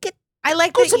 then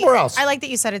go somewhere else. I like that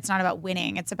you said it's not about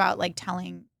winning. It's about like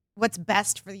telling what's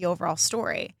best for the overall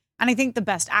story. And I think the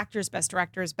best actors, best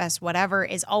directors, best whatever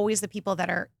is always the people that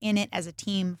are in it as a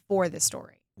team for the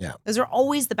story. Yeah. Those are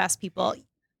always the best people.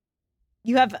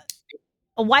 You have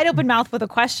a wide open mouth with a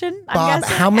question, I'm Bob,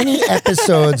 guessing. how many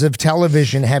episodes of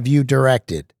television have you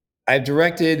directed? I've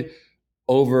directed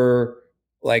over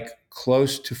like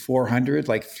close to 400,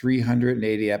 like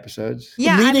 380 episodes.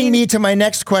 Yeah, Leading me to my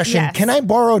next question. yes. Can I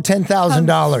borrow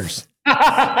 $10,000?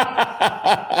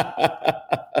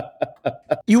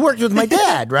 You worked with my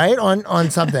dad, right?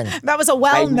 On something. That was a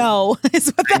no.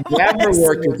 Is what that Never was.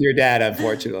 worked with your dad,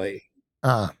 unfortunately.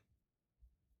 I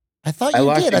thought I you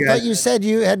lost did. you I thought guys. you said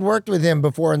you had worked with him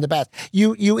before in the past.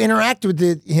 You interact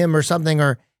with him or something,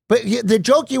 but the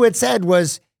joke you had said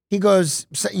was he goes,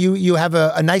 you have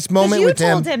a nice moment You with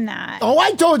him. told him that. Oh,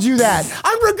 I told you that.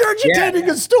 I'm regurgitating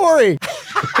a story.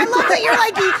 I love that you're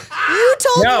like, you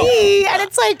told No. me, and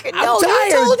it's like, no, you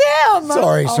tired. told him.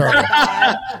 Sorry. my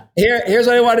God. Here's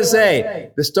what I want to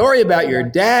say. The story about your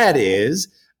dad is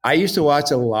I used to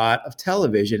watch a lot of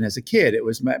television as a kid.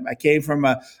 I came from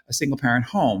a single parent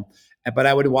home, but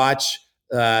I would watch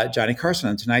Johnny Carson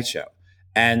on Tonight Show.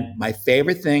 And my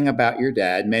favorite thing about your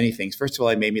dad, many things. First of all,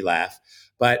 it made me laugh,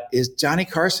 but is Johnny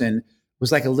Carson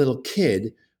was like a little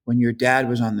kid when your dad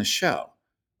was on the show,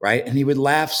 right? And he would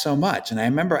laugh so much. And I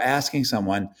remember asking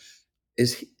someone,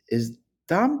 is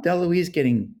Dom DeLuise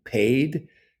getting paid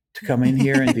to come in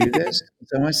here and do this?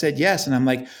 Someone said yes. And I'm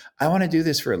like, I want to do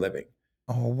this for a living.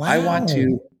 Oh, wow. I want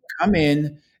to come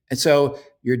in. And so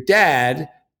your dad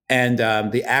and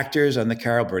the actors on the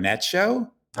Carol Burnett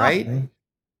show, right? Mhm.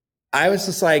 I was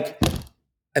just like,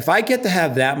 if I get to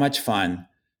have that much fun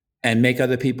and make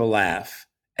other people laugh,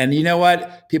 and you know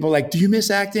what? People are like, do you miss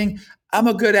acting? I'm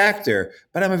a good actor,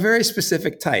 but I'm a very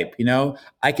specific type.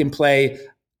 I can play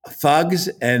thugs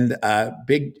and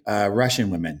big Russian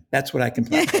women. That's what I can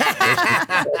play.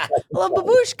 Little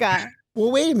babushka. Well,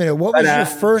 wait a minute. What was your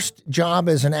first job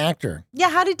as an actor? Yeah,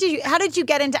 how did you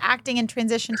get into acting and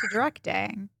transition to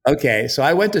directing? Okay, so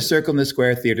I went to Circle in the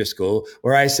Square Theater School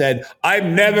where I said,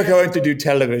 I'm never going to do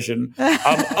television.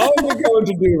 I'm only going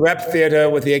to do rep theater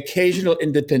with the occasional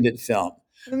independent film,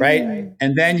 right?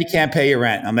 And then you can't pay your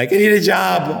rent. I'm like, I need a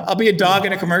job. I'll be a dog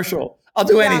in a commercial. I'll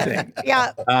do anything.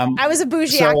 Yeah, I was a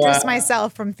bougie actress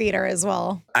myself from theater as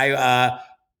well. I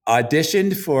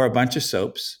auditioned for a bunch of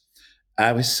soaps.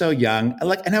 I was so young,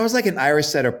 and I was like an Irish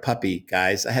setter puppy,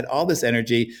 guys. I had all this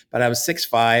energy, but I was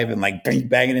 6'5" and like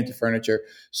banging into furniture.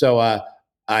 So I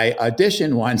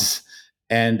auditioned once,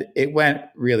 and it went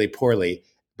really poorly.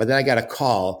 But then I got a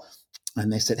call,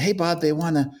 and they said, "Hey, Bob, they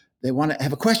want to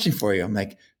have a question for you." I'm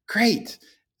like, "Great."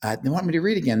 They want me to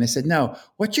read again. They said, "No,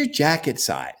 what's your jacket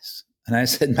size?" And I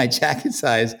said, my jacket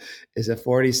size is a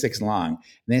 46 long. And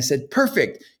they said,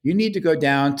 perfect. You need to go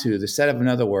down to the set of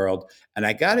Another World. And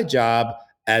I got a job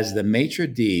as the maitre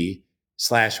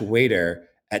d/waiter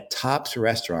at Top's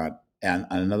restaurant on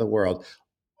Another World,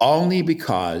 only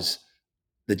because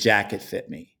the jacket fit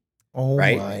me. Oh,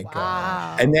 right? my God.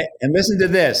 Wow. And listen to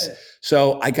this.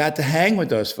 So I got to hang with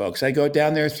those folks. I go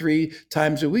down there 3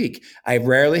 times a week. I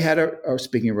rarely had a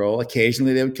speaking role.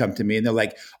 Occasionally they would come to me and they're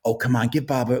like, oh, come on, give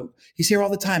Bob he's here all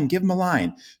the time. Give him a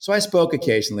line. So I spoke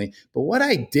occasionally. But what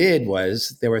I did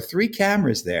was there were 3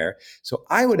 cameras there. So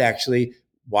I would actually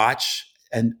watch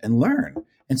and learn.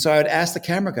 And so I would ask the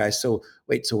camera guys, so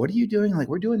wait, so what are you doing? Like,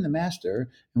 we're doing The Master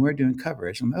and we're doing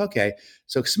coverage. I'm like, okay.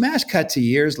 So smash cut to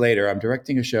years later, I'm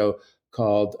directing a show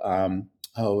called,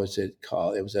 what's it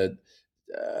called? It was I'm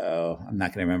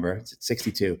not going to remember. It's at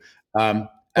 62. But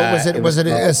was it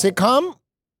a sitcom?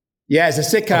 Yeah, it's a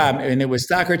sitcom, and it was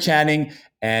Stockard Channing,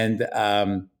 and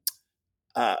it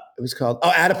was called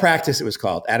Out of Practice. It was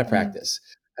called Out of Practice,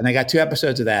 and I got 2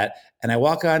 episodes of that. And I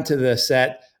walk onto the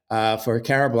set for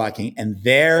camera blocking, and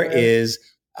there is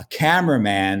a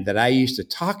cameraman that I used to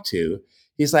talk to.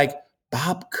 He's like,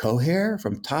 Bob Koherr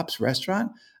from Top's Restaurant.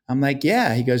 I'm like,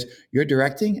 yeah. He goes, you're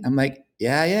directing? I'm like,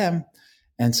 yeah, I am.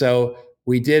 And so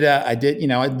we did. I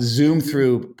zoomed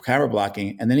through camera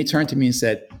blocking, and then he turned to me and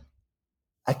said,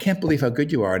 I can't believe how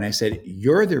good you are. And I said,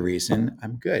 you're the reason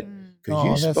I'm good,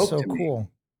 because you spoke so to me.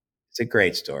 Cool. It's a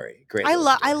great story. Great.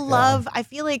 I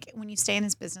feel like when you stay in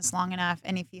this business long enough,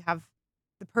 and if you have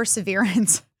the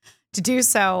perseverance to do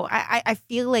so, I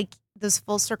feel like those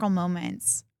full circle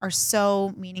moments are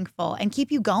so meaningful and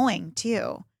keep you going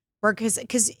too. Because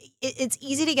it's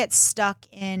easy to get stuck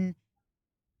in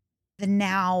the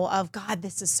now of, God,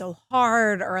 this is so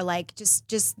hard, or like just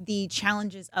the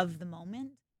challenges of the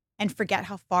moment, and forget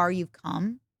how far you've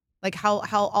come, like how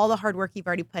all the hard work you've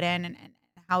already put in, and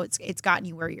how it's gotten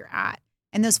you where you're at.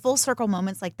 And those full circle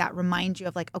moments like that remind you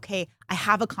of like, okay, I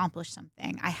have accomplished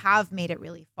something. I have made it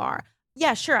really far.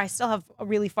 Yeah, sure, I still have a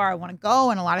really far I want to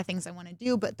go and a lot of things I want to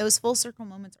do, but those full circle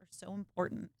moments are so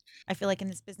important, I feel like, in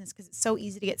this business, because it's so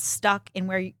easy to get stuck in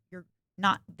where you're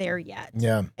not there yet.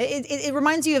 Yeah. It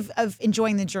reminds you of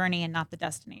enjoying the journey and not the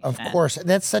destination. Of course.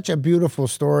 That's such a beautiful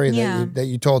story Yeah. that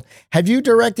you told. Have you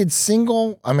directed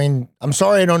I'm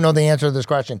sorry I don't know the answer to this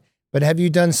question, but have you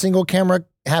done single camera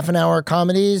half an hour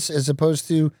comedies as opposed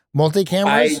to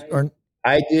multi-cameras?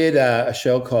 I did a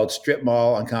show called Strip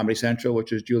Mall on Comedy Central,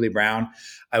 which was Julie Brown.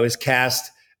 I was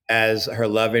cast as her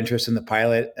love interest in the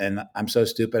pilot, and I'm so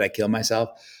stupid I kill myself.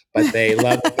 But they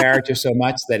loved the character so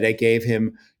much that they gave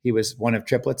him, he was one of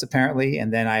triplets apparently,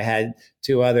 and then I had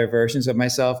 2 other versions of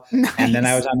myself. Nice. And then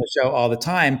I was on the show all the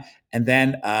time. And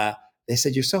then they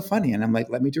said, "You're so funny." And I'm like,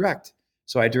 "Let me direct."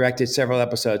 So I directed several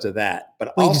episodes of that.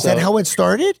 But Wait, also, is that how it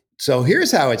started? so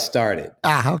here's how it started.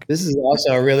 Okay. This is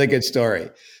also a really good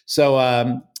story. So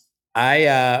I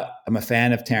am a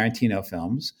fan of Tarantino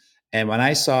films. And when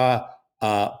I saw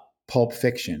Pulp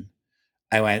Fiction,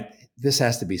 I went, this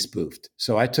has to be spoofed.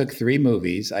 So I took 3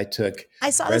 movies. I took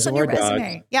saw this on your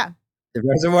resume. Yeah. The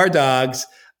Reservoir Dogs,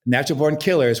 Natural Born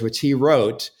Killers, which he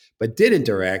wrote but didn't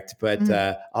direct, but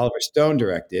Oliver Stone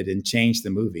directed and changed the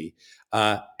movie,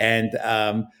 and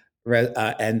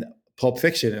Pulp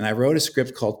Fiction. And I wrote a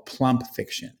script called Plump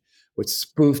Fiction, which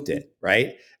spoofed it,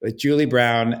 right? With Julie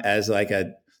Brown as like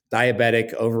a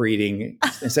diabetic, overeating.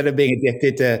 Instead of being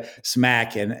addicted to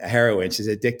smack and heroin, she's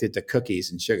addicted to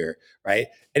cookies and sugar, right?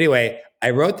 Anyway,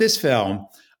 I wrote this film,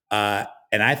 and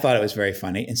I thought it was very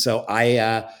funny. And so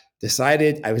I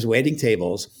decided, I was waiting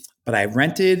tables, but I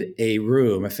rented a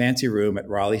fancy room at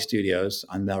Raleigh Studios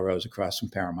on Melrose across from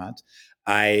Paramount.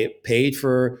 I paid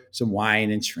for some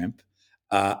wine and shrimp.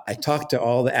 I talked to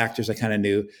all the actors I kind of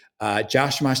knew.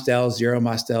 Josh Mostel, Zero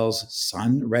Mostel's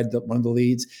son, read one of the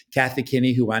leads. Kathy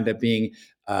Kinney, who wound up being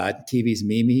TV's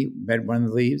Mimi, read one of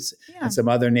the leads. Yeah. And some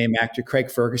other name actor,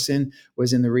 Craig Ferguson,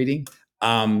 was in the reading.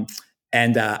 And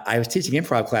I was teaching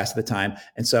improv class at the time.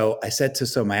 And so I said to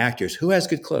some of my actors, who has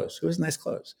good clothes? Who has nice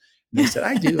clothes? And they said,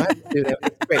 I do.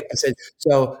 That's great. I said,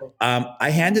 so I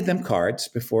handed them cards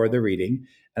before the reading.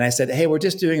 And I said, hey, we're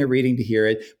just doing a reading to hear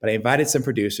it. But I invited some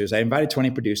producers. I invited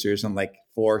 20 producers and like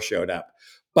 4 showed up.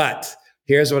 But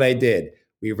here's what I did.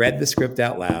 We read the script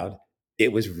out loud.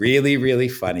 It was really, really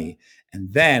funny.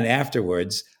 And then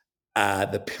afterwards,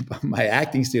 my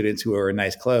acting students who were in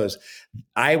nice clothes,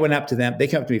 I went up to them. They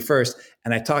came up to me first,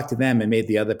 and I talked to them and made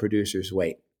the other producers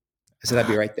wait. I said, I'll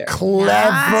be right there. Clever.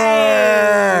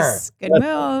 Nice. Good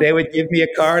move. They would give me a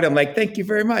card. I'm like, thank you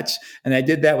very much. And I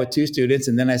did that with 2 students.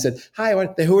 And then I said, hi,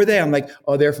 who are they? I'm like,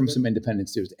 oh, they're from some independent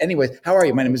students. Anyways, how are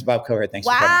you? My name is Bob Koherr. Thanks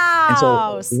for coming.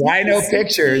 And so Rhino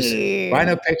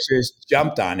Pictures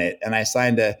jumped on it. And I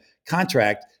signed a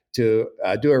contract to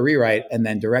do a rewrite and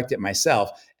then direct it myself.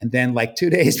 And then like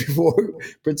 2 days before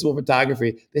principal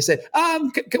photography, they said,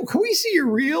 can we see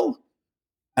your reel?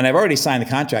 And I've already signed the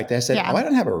contract. I said, oh, I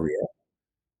don't have a reel.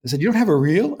 They said, you don't have a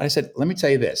reel? I said, let me tell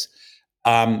you this.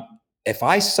 If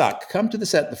I suck, come to the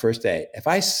set the first day. If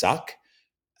I suck,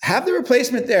 have the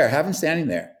replacement there. Have him standing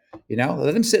there.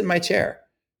 Let him sit in my chair.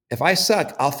 If I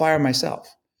suck, I'll fire myself.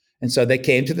 And so they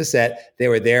came to the set. They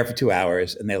were there for 2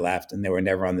 hours and they left and they were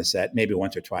never on the set, maybe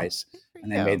once or twice.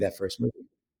 And I made that first movie.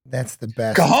 That's the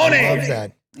best. Cojones! I love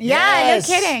that. Yeah, yes.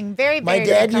 No kidding. Very, very My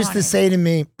dad used to say to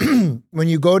me, when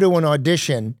you go to an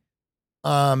audition,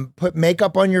 put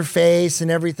makeup on your face and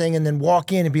everything, and then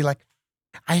walk in and be like,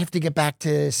 I have to get back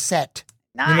to set.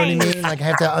 Nice. You know what I mean? Like,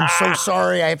 I'm so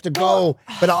sorry, I have to go,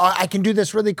 but I can do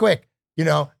this really quick.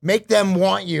 Make them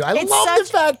want you. I love the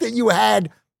fact that you had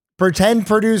pretend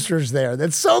producers there.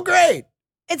 That's so great.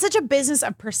 It's such a business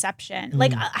of perception.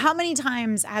 Like, how many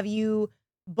times have you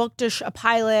booked a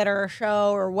pilot or a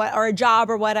show or a job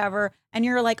or whatever, and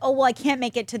you're like, oh, well, I can't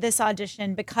make it to this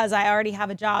audition because I already have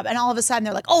a job. And all of a sudden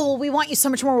they're like, oh, well, we want you so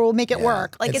much more. We'll make it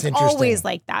work. Like, it's always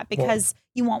like that because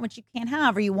you want what you can't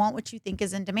have or you want what you think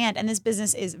is in demand. And this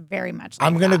business is very much like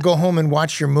I'm going to go home and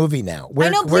watch your movie now.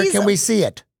 Where can we see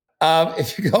it?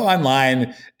 If you go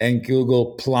online and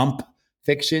Google Plump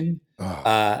Fiction,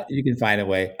 you can find a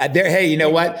way. Hey, you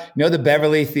know what? The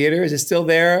Beverly Theater? Is it still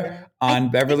there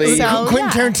on Beverly? Quentin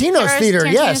Tarantino's theater.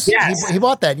 Yes. He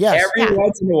bought that. Yes. Every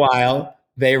once in a while,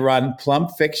 they run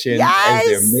Plump Fiction as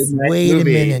their midnight movie. Wait a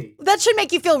minute. That should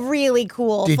make you feel really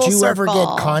cool. Did you ever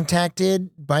get contacted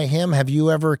by him? Have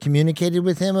you ever communicated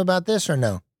with him about this or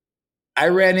no? I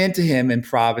ran into him in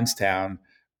Provincetown.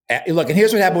 Look, and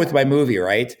here's what happened with my movie,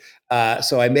 right?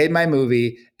 So I made my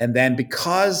movie, and then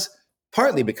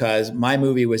partly because my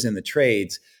movie was in the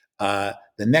trades,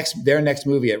 their next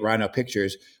movie at Rhino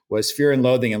Pictures was Fear and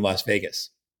Loathing in Las Vegas.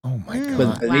 Oh my God. With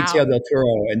Benicio del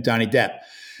Toro and Johnny Depp.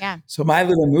 Yeah. So my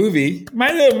little movie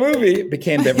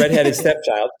became the redheaded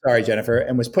stepchild, sorry, Jennifer,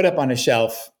 and was put up on a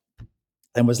shelf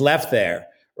and was left there,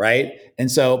 right?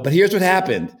 And so, but here's what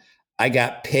happened. I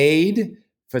got paid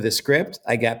for the script.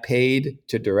 I got paid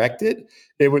to direct it.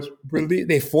 It was really,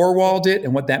 they four-walled it.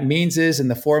 And what that means is in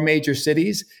the 4 major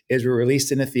cities is we're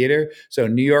released in a theater. So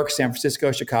New York, San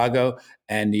Francisco, Chicago,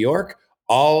 and New York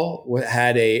all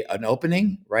had an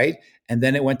opening, right? And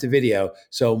then it went to video.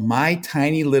 So my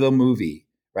tiny little movie,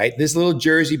 right? This little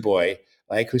Jersey boy,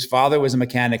 like whose father was a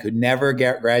mechanic who never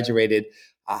graduated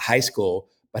high school,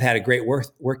 but had a great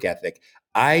work ethic.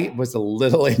 I was the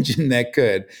little engine that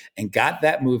could and got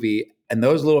that movie, and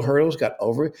those little hurdles got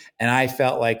over, and I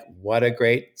felt like, what a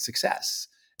great success.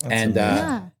 That's and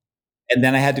amazing. and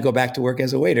then I had to go back to work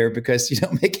as a waiter because you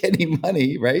don't make any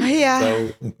money, right? Yeah.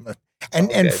 So,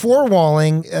 and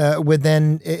four-walling would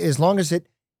then, as long as it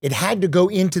had to go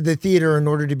into the theater in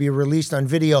order to be released on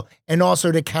video and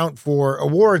also to count for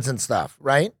awards and stuff,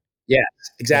 right?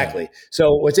 yes, exactly.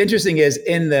 So what's interesting is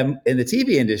in the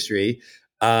TV industry,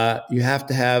 you have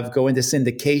to go into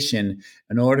syndication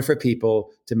in order for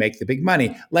people to make the big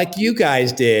money, like you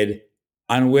guys did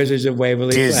on Wizards of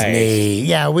Waverly Place. Disney.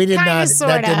 Yeah, we did Kinda, not.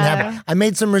 That didn't sorta. happen. I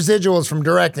made some residuals from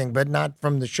directing, but not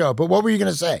from the show. But what were you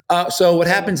going to say? So what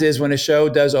happens is when a show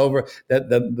does over,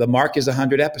 the mark is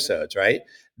 100 episodes, right?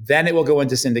 Then it will go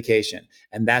into syndication,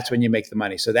 and that's when you make the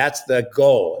money. So that's the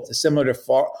goal. It's similar to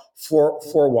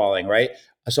four-walling, right?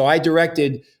 So I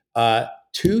directed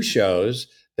 2 shows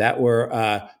that were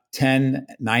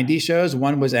 1090 shows.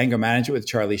 One was Anger Management with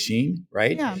Charlie Sheen,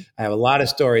 right? Yeah. I have a lot of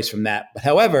stories from that. But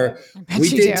however, bet we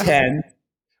you did do. 10.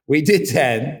 We did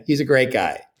 10. He's a great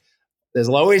guy. There's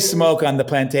always smoke on the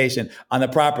plantation, on the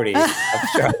property of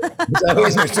Charlie. There's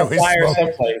always There's a always fire smoke.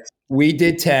 someplace. We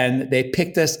did 10. They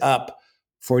picked us up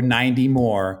for 90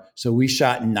 more. So we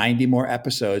shot 90 more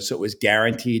episodes. So it was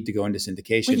guaranteed to go into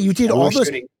syndication. Wait, you did And we all were those?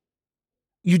 shooting-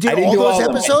 You did I didn't all do those all of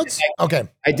them. episodes? Okay.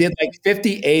 I did like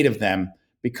 58 of them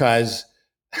because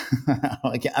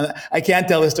I can't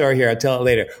tell the story here. I'll tell it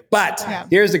later. But Yeah.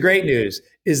 here's the great news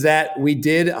is that we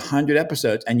did 100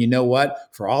 episodes. And you know what?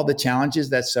 For all the challenges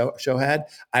that show had,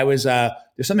 I was, there's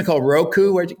something called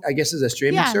Roku, which I guess is a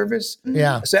streaming Yeah. service.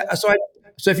 Yeah.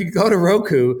 So if you go to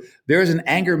Roku, there's an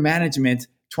anger management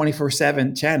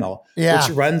 24/7 channel, Yeah.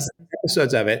 which runs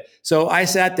episodes of it. So I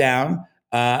sat down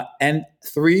and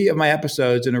 3 of my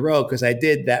episodes in a row, because I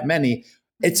did that many.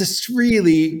 It's a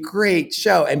really great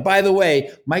show. And by the way,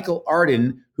 Michael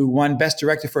Arden, who won Best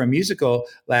Director for a Musical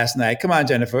last night. Come on,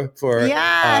 Jennifer, for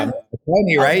Yeah.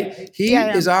 Tony, right? He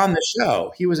Yeah. is on the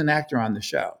show. He was an actor on the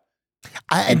show.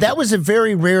 That was a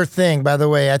very rare thing, by the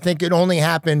way. I think it only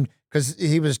happened because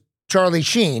he was Charlie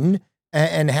Sheen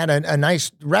and had a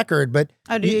nice record, but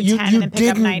Oh, to do you 10 and then pick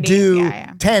up didn't 90. do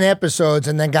Yeah. 10 episodes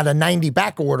and then got a 90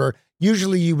 back order.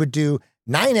 Usually you would do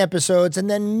 9 episodes and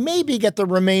then maybe get the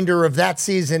remainder of that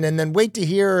season and then wait to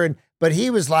hear. But he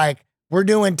was like, we're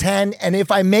doing 10. And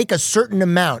if I make a certain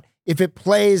amount, if it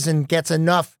plays and gets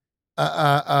enough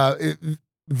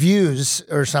views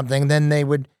or something, then they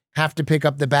would have to pick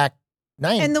up the back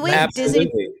 9. And the way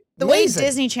Absolutely. The way Amazing.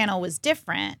 Disney Channel was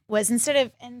different was instead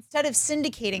of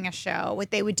syndicating a show, what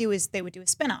they would do is they would do a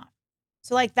spinoff.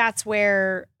 So like that's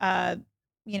where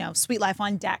Sweet Life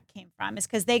on Deck came from, is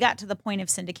because they got to the point of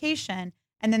syndication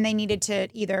and then they needed to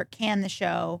either can the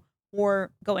show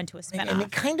or go into a spinoff. And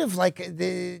it kind of like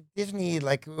the Disney,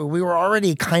 like we were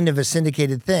already kind of a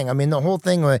syndicated thing. I mean, the whole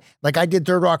thing, like I did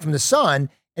Third Rock from the Sun,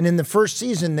 and in the first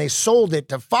season, they sold it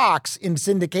to Fox in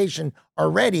syndication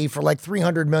already for like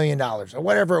 $300 million or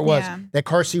whatever it was that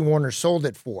Carsey Warner sold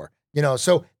it for.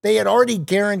 So they had already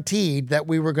guaranteed that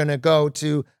we were going to go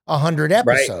to 100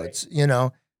 episodes,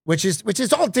 which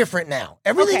is all different now.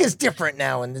 Everything is different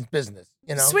now in this business.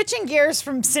 Switching gears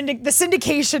from the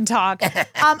syndication talk.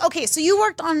 Okay, so you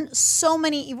worked on so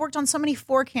many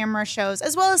 4-camera shows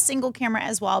as well as single camera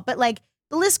as well. But like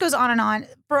the list goes on and on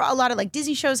for a lot of like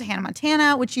Disney shows, Hannah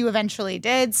Montana, which you eventually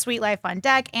did, Sweet Life on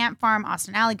Deck, Ant Farm,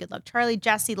 Austin Alley, Good Luck Charlie,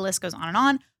 Jessie, the list goes on and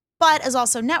on. But as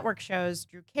also network shows,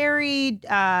 Drew Carey,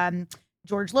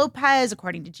 George Lopez,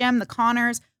 According to Jim, The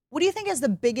Connors. What do you think is the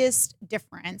biggest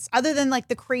difference, other than like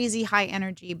the crazy high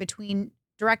energy, between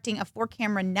directing a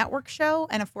 4-camera network show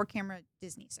and a 4-camera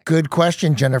Disney show? Good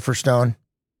question, Jennifer Stone.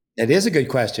 That is a good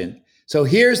question. So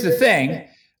here's the thing.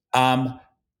 I'm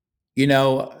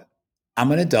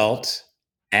an adult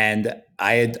and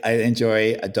I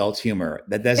enjoy adult humor.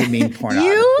 That doesn't mean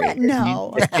pornography. You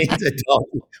know. It means adult.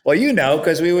 Well,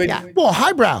 because we would. Yeah. Well,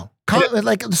 highbrow,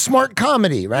 like smart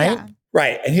comedy, right? Yeah.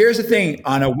 Right. And here's the thing.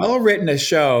 On a well-written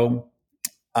show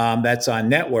that's on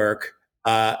network,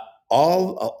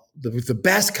 all the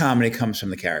best comedy comes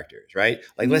from the characters, right?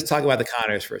 Like, let's talk about the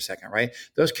Connors for a second, right?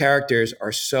 Those characters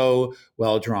are so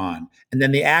well drawn. And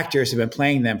then the actors have been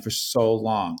playing them for so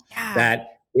long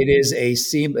that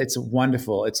it's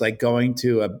wonderful. It's like going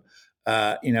to a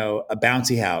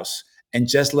bouncy house and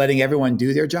just letting everyone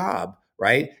do their job,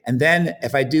 right? And then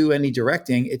if I do any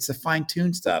directing, it's the fine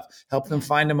tune stuff, help them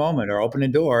find a moment or open a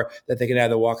door that they can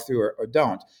either walk through or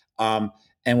don't.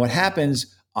 And what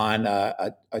happens on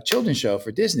a children's show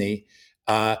for Disney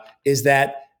is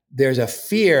that there's a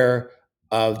fear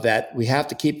of that we have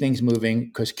to keep things moving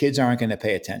because kids aren't going to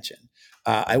pay attention.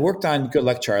 I worked on Good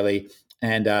Luck Charlie,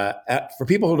 and for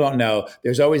people who don't know,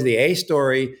 there's always the A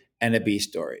story and a B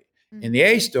story. Mm-hmm. In the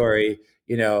A story,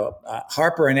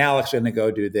 Harper and Alex are going to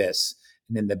go do this,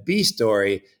 and in the B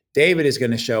story, David is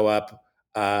going to show up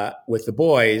with the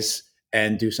boys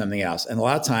and do something else. And a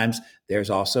lot of times, there's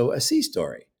also a C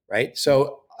story, right?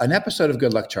 So an episode of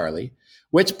Good Luck Charlie,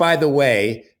 which, by the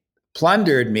way,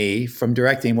 plundered me from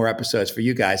directing more episodes for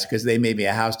you guys because they made me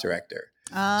a house director.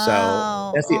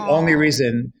 So that's the only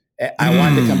reason I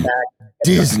wanted to come back.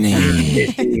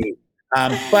 Disney.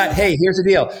 But hey, here's the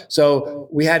deal. So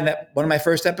we had one of my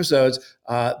first episodes.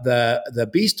 The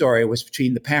B story was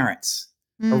between the parents,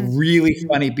 a really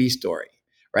funny B story,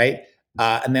 right?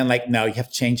 And then no, you have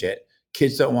to change it.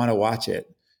 Kids don't want to watch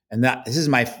it. And this is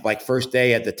my first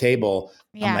day at the table.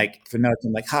 Yeah. I'm for notes.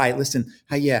 I'm hi, listen.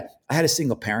 I had a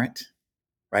single parent,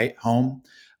 right, home.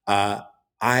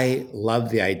 I love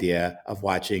the idea of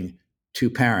watching two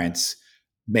parents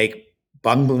make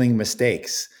bungling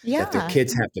mistakes that their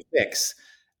kids have to fix.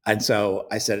 And so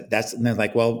I said, and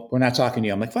they're well, we're not talking to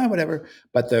you. I'm fine, whatever.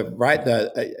 But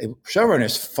the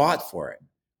showrunners fought for it,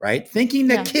 right? Thinking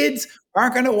that kids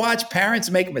aren't going to watch parents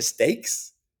make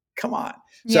mistakes. Come on.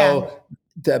 So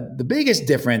the biggest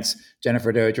difference,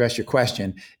 Jennifer, to address your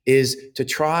question, is to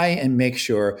try and make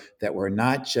sure that we're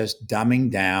not just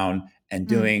dumbing down and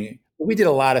doing, we did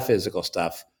a lot of physical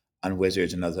stuff on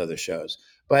Wizards and those other shows,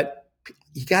 but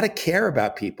you got to care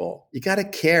about people. You got to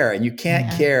care, and you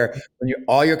can't care when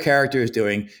all your character is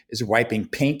doing is wiping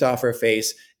paint off her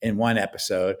face in one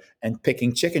episode and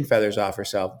picking chicken feathers off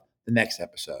herself the next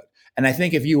episode. And I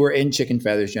think if you were in chicken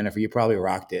feathers, Jennifer, you probably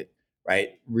rocked it, right?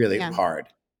 Really hard.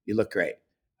 You look great.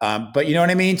 But you know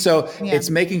what I mean? So it's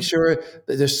making sure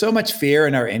that there's so much fear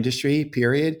in our industry,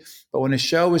 period. But when a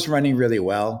show is running really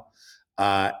well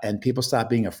and people stop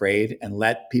being afraid and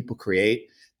let people create,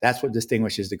 that's what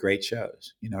distinguishes the great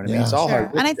shows. You know what I mean? It's all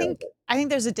hard. And I think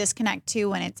there's a disconnect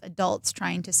too when it's adults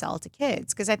trying to sell to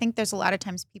kids, because I think there's a lot of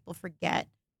times people forget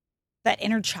that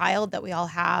inner child that we all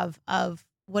have of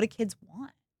what do kids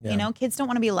want. Yeah. Kids don't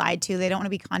want to be lied to. They don't want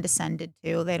to be condescended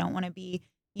to. They don't want to be,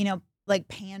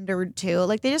 pandered to.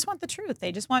 They just want the truth.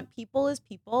 They just want people as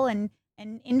people, and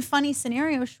in funny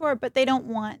scenarios, sure, but they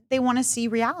want to see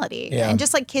reality. Yeah. And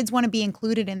just like kids want to be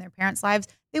included in their parents' lives,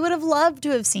 they would have loved to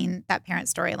have seen that parent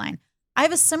storyline. I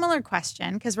have a similar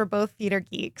question because we're both theater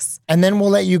geeks. And then we'll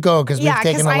let you go because we've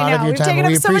taken a lot of your time.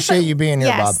 We appreciate you being here,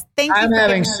 Bob. Thank you. I'm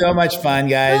having so much fun,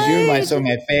 guys. You're some of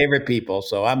my favorite people,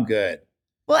 so I'm good.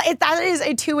 Well, that is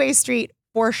a two-way street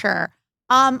for sure.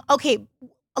 Okay,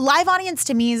 a live audience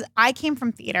to me is, I came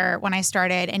from theater when I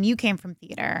started, and you came from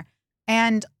theater.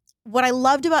 And what I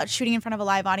loved about shooting in front of a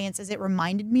live audience is it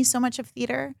reminded me so much of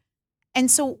theater. And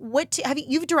so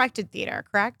you've directed theater,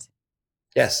 correct?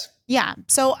 Yes. Yeah.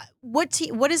 So what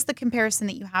is the comparison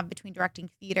that you have between directing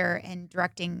theater and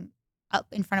directing up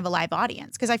in front of a live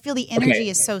audience? Because I feel the energy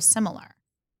is so similar.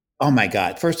 Oh my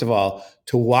God. First of all,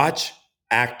 to watch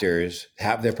actors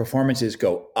have their performances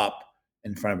go up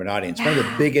in front of an audience. One of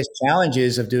the biggest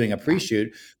challenges of doing a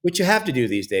pre-shoot, which you have to do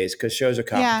these days because shows are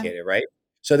complicated, right?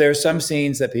 So there are some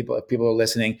scenes that if people are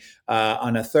listening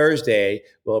on a Thursday,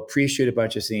 we'll pre-shoot a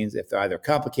bunch of scenes if they're either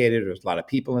complicated or there's a lot of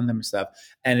people in them and stuff,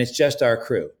 and it's just our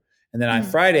crew. And then on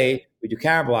Friday, we do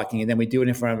camera blocking, and then we do it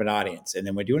in front of an audience. And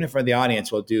then we're doing it in front of the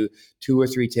audience. We'll do 2 or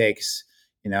 3 takes,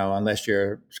 unless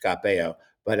you're Scott Baio,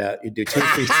 but you do 2 or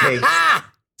 3 takes.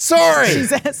 Sorry.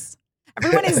 Jesus.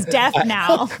 Everyone is deaf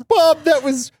now. Bob, that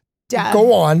was deaf.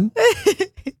 Go on.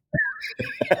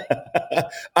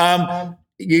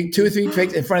 You 2 or 3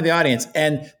 takes in front of the audience,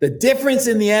 and the difference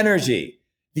in the energy.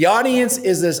 The audience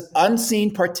is this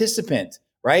unseen participant,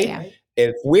 right? Yeah.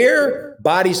 If we're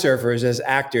body surfers as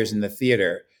actors in the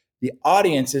theater, the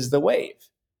audience is the wave.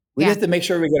 We have to make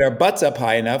sure we get our butts up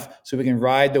high enough so we can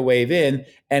ride the wave in.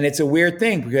 And it's a weird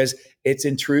thing because it's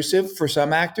intrusive for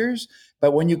some actors.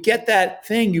 But when you get that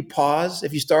thing, you pause.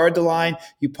 If you started the line,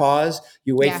 you pause,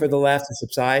 you wait for the laugh to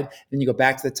subside, then you go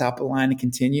back to the top of the line and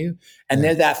continue. And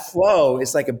then that flow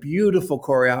is like a beautiful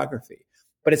choreography,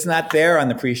 but it's not there on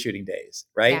the pre-shooting days,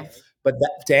 right? Yeah. But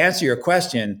to answer your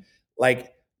question,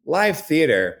 like live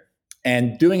theater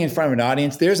and doing in front of an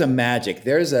audience, there's a magic.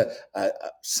 There's a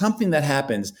something that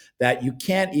happens that you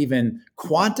can't even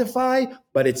quantify,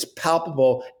 but it's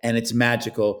palpable and it's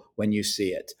magical when you see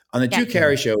it. On the Drew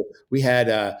Carey Show, we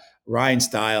had Ryan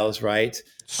Stiles, right?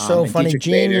 So funny,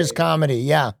 genius comedy,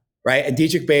 yeah. Right, and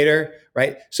Dietrich Bader,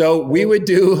 right? So we would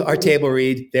do our table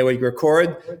read. They would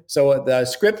record. So the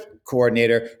script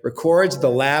coordinator records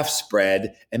the laugh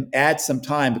spread and adds some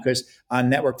time because on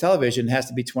network television it has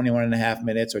to be 21 and a half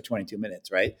minutes or 22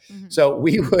 minutes, right? Mm-hmm. So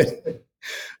we would,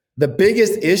 the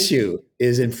biggest issue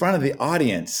is in front of the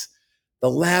audience,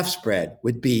 the laugh spread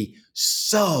would be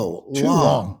so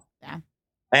long. Yeah.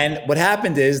 And what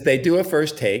happened is they do a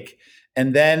first take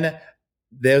and then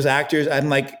those actors, I'm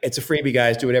like, it's a freebie,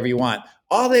 guys, do whatever you want.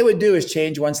 All they would do is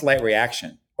change one slight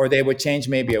reaction, or they would change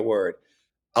maybe a word,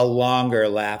 a longer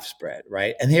laugh spread,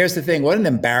 right? And here's the thing, what an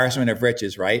embarrassment of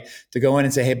riches, right? To go in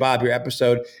and say, hey, Bob, your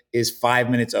episode is 5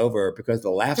 minutes over because of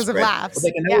the laugh spread. Of laughs.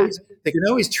 Well, they can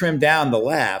always trim down the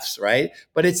laughs, right?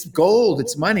 But it's gold,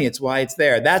 it's money, it's why it's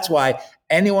there. That's why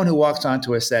anyone who walks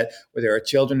onto a set where there are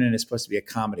children and it's supposed to be a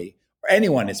comedy, or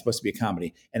anyone is supposed to be a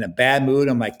comedy, in a bad mood,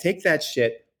 I'm like, take that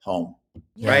shit home.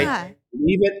 Right?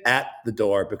 Leave it at the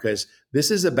door because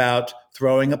this is about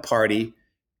throwing a party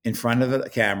in front of a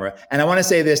camera. And I want to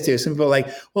say this too. Some people are like,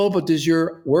 well, but does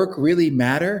your work really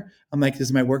matter? I'm like,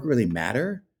 does my work really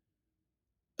matter?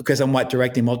 Because I'm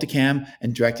directing multicam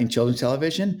and directing children's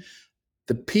television.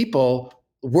 The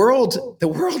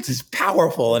world is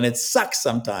powerful and it sucks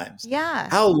sometimes. Yeah.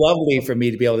 How lovely for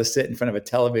me to be able to sit in front of a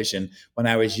television when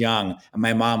I was young and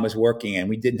my mom was working and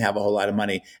we didn't have a whole lot of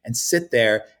money and sit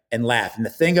there and laugh. And the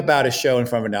thing about a show in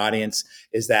front of an audience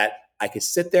is that I could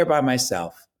sit there by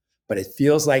myself, but it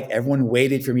feels like everyone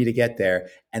waited for me to get there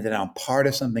and that I'm part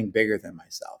of something bigger than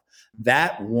myself.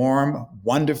 That warm,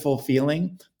 wonderful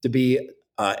feeling to be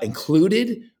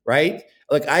included, right?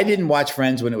 Like I didn't watch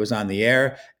Friends when it was on the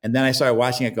air. And then I started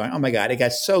watching it going, oh my God, it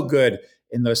got so good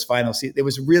in those final seasons. It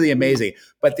was really amazing.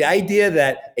 But the idea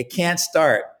that it can't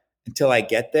start until I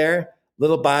get there,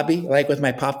 little Bobby, like with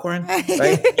my popcorn,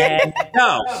 right? And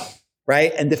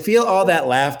right? And to feel all that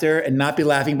laughter and not be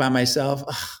laughing by myself,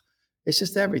 it's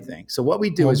just everything. So what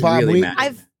we do is Bob, really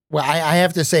matter. I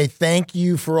have to say thank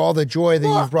you for all the joy that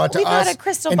you've brought to us. We've got a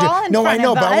crystal ball in front of us, I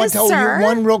know, but I want to tell sir. you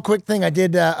one real quick thing. I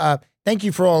did, thank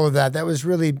you for all of that. That was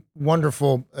really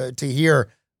wonderful to hear.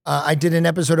 I did an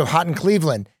episode of Hot in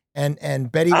Cleveland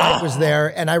and Betty White was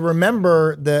there. And I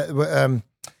remember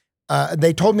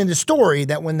they told me the story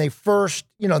that when they first,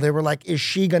 they were like, is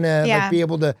she going to be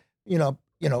able to,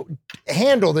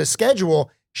 handle this schedule?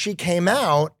 She came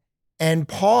out and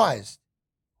paused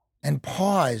and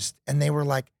they were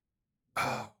like,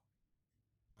 oh,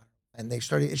 and they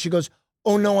started, she goes,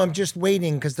 oh no, I'm just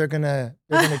waiting because they're gonna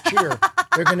cheer.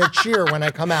 They're gonna cheer when I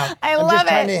come out. I'm just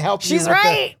trying to help She's you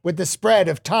right. with the spread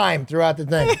of time throughout the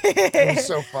thing. It was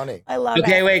so funny. I love it.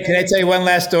 Okay, wait, can I tell you one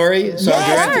last story? So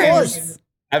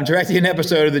I'm directing an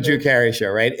episode of the Drew Carey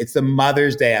Show, right? It's the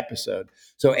Mother's Day episode.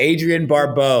 So Adrienne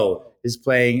Barbeau is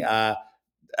playing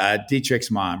Dietrich's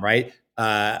mom, right?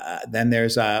 Then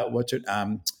there's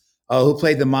who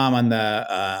played the mom on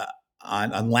the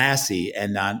on Lassie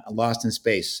and on Lost in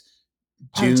Space.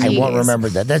 I won't remember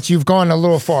that. You've gone a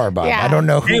little far, Bob. Yeah. I don't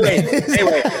know. Anyway,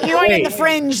 you're going in the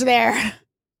fringe there.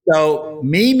 So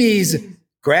Mimi's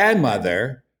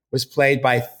grandmother was played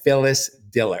by Phyllis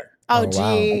Diller. Oh,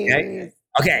 geez. Wow.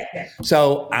 Okay.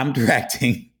 So I'm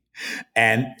directing,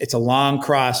 and it's a long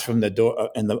cross from the door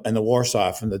and the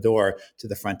Warsaw from the door to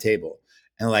the front table.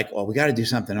 And they're like, well, we got to do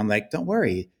something. I'm like, don't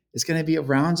worry. It's going to be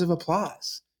rounds of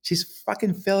applause. She's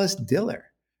fucking Phyllis Diller,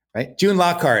 right? June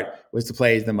Lockhart was to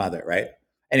play the mother, right?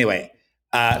 Anyway,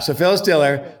 so Phyllis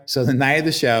Diller, so the night of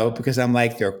the show, because I'm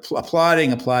like, they're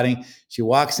applauding. She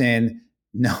walks in.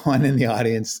 No one in the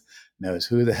audience knows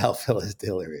who the hell Phyllis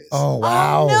Diller is. Oh,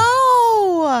 wow.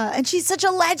 Oh, no. And she's such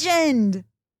a legend.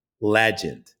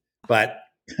 But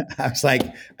I was like,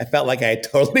 I felt like I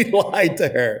totally lied to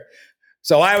her.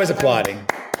 So I was applauding.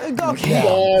 Okay.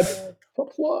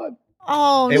 Applaud.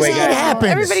 Oh, anyway, no. It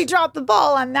happens. Everybody dropped the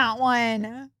ball on that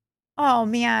one. Oh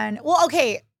man. Well,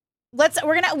 okay.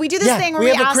 We do this thing where we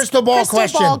have ask a crystal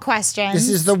ball questions. This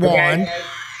is the wand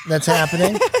that's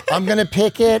happening. I'm going to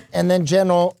pick it and then Jen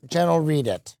will read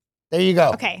it. There you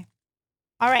go. Okay.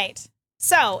 All right.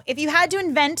 So if you had to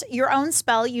invent your own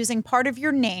spell using part of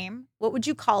your name, what would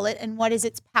you call it and what is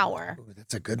its power? Ooh,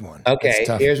 that's a good one. Okay,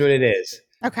 here's what it is.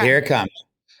 Okay. Here it comes.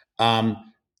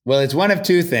 Well, it's one of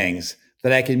two things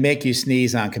that I can make you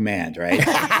sneeze on command, right?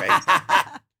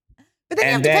 But then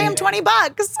you have to pay him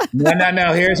 $20.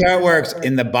 No. Here's how it works.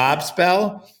 In the Bob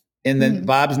spell, in the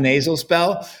Bob's nasal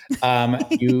spell.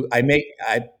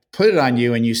 I put it on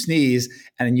you and you sneeze,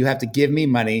 and then you have to give me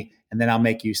money, and then I'll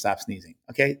make you stop sneezing.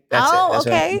 Okay? That's it. That's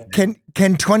okay.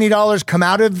 Can $20 come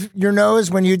out of your nose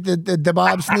when you the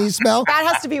Bob sneeze spell? That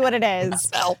has to be what it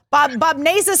is. Bob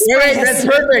nasal Right, spray. that's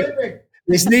perfect.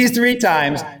 They sneeze 3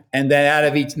 times, and then out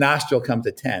of each nostril comes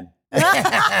a 10.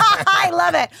 I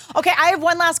love it. Okay, I have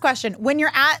one last question. When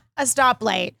you're at a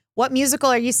stoplight, what musical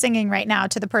are you singing right now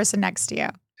to the person next to you?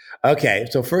 Okay,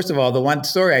 so first of all, the one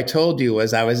story I told you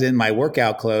was I was in my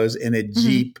workout clothes in a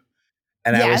Jeep,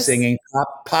 and I was singing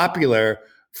Popular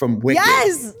from Wicked.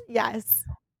 Yes.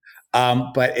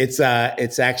 But it's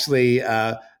actually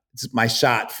it's my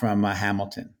shot from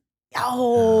Hamilton.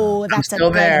 Oh, that's a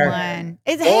good one.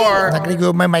 I'm not going to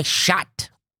go by my shot.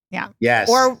 Yeah. Yes.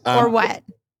 Or what?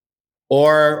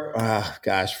 Or,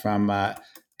 from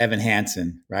Evan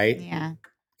Hansen, right? Yeah.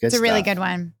 Good It's a really stuff. good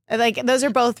one. Like, those are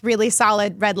both really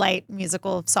solid red light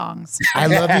musical songs. I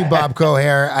love you, Bob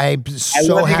Koherr. I'm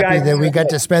so happy that we got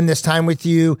to spend this time with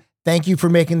you. Thank you for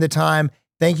making the time.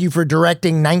 Thank you for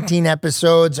directing 19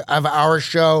 episodes of our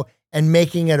show and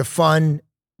making it a fun,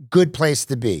 good place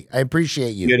to be. I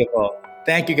appreciate you. Beautiful.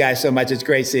 Thank you guys so much. It's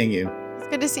great seeing you. It's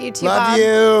good to see you too, Love Bob.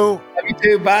 you. Love you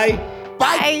too. Bye.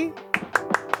 Bye.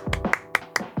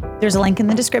 There's a link in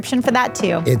the description for that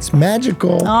too. It's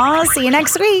magical. Oh, see you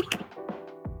next week.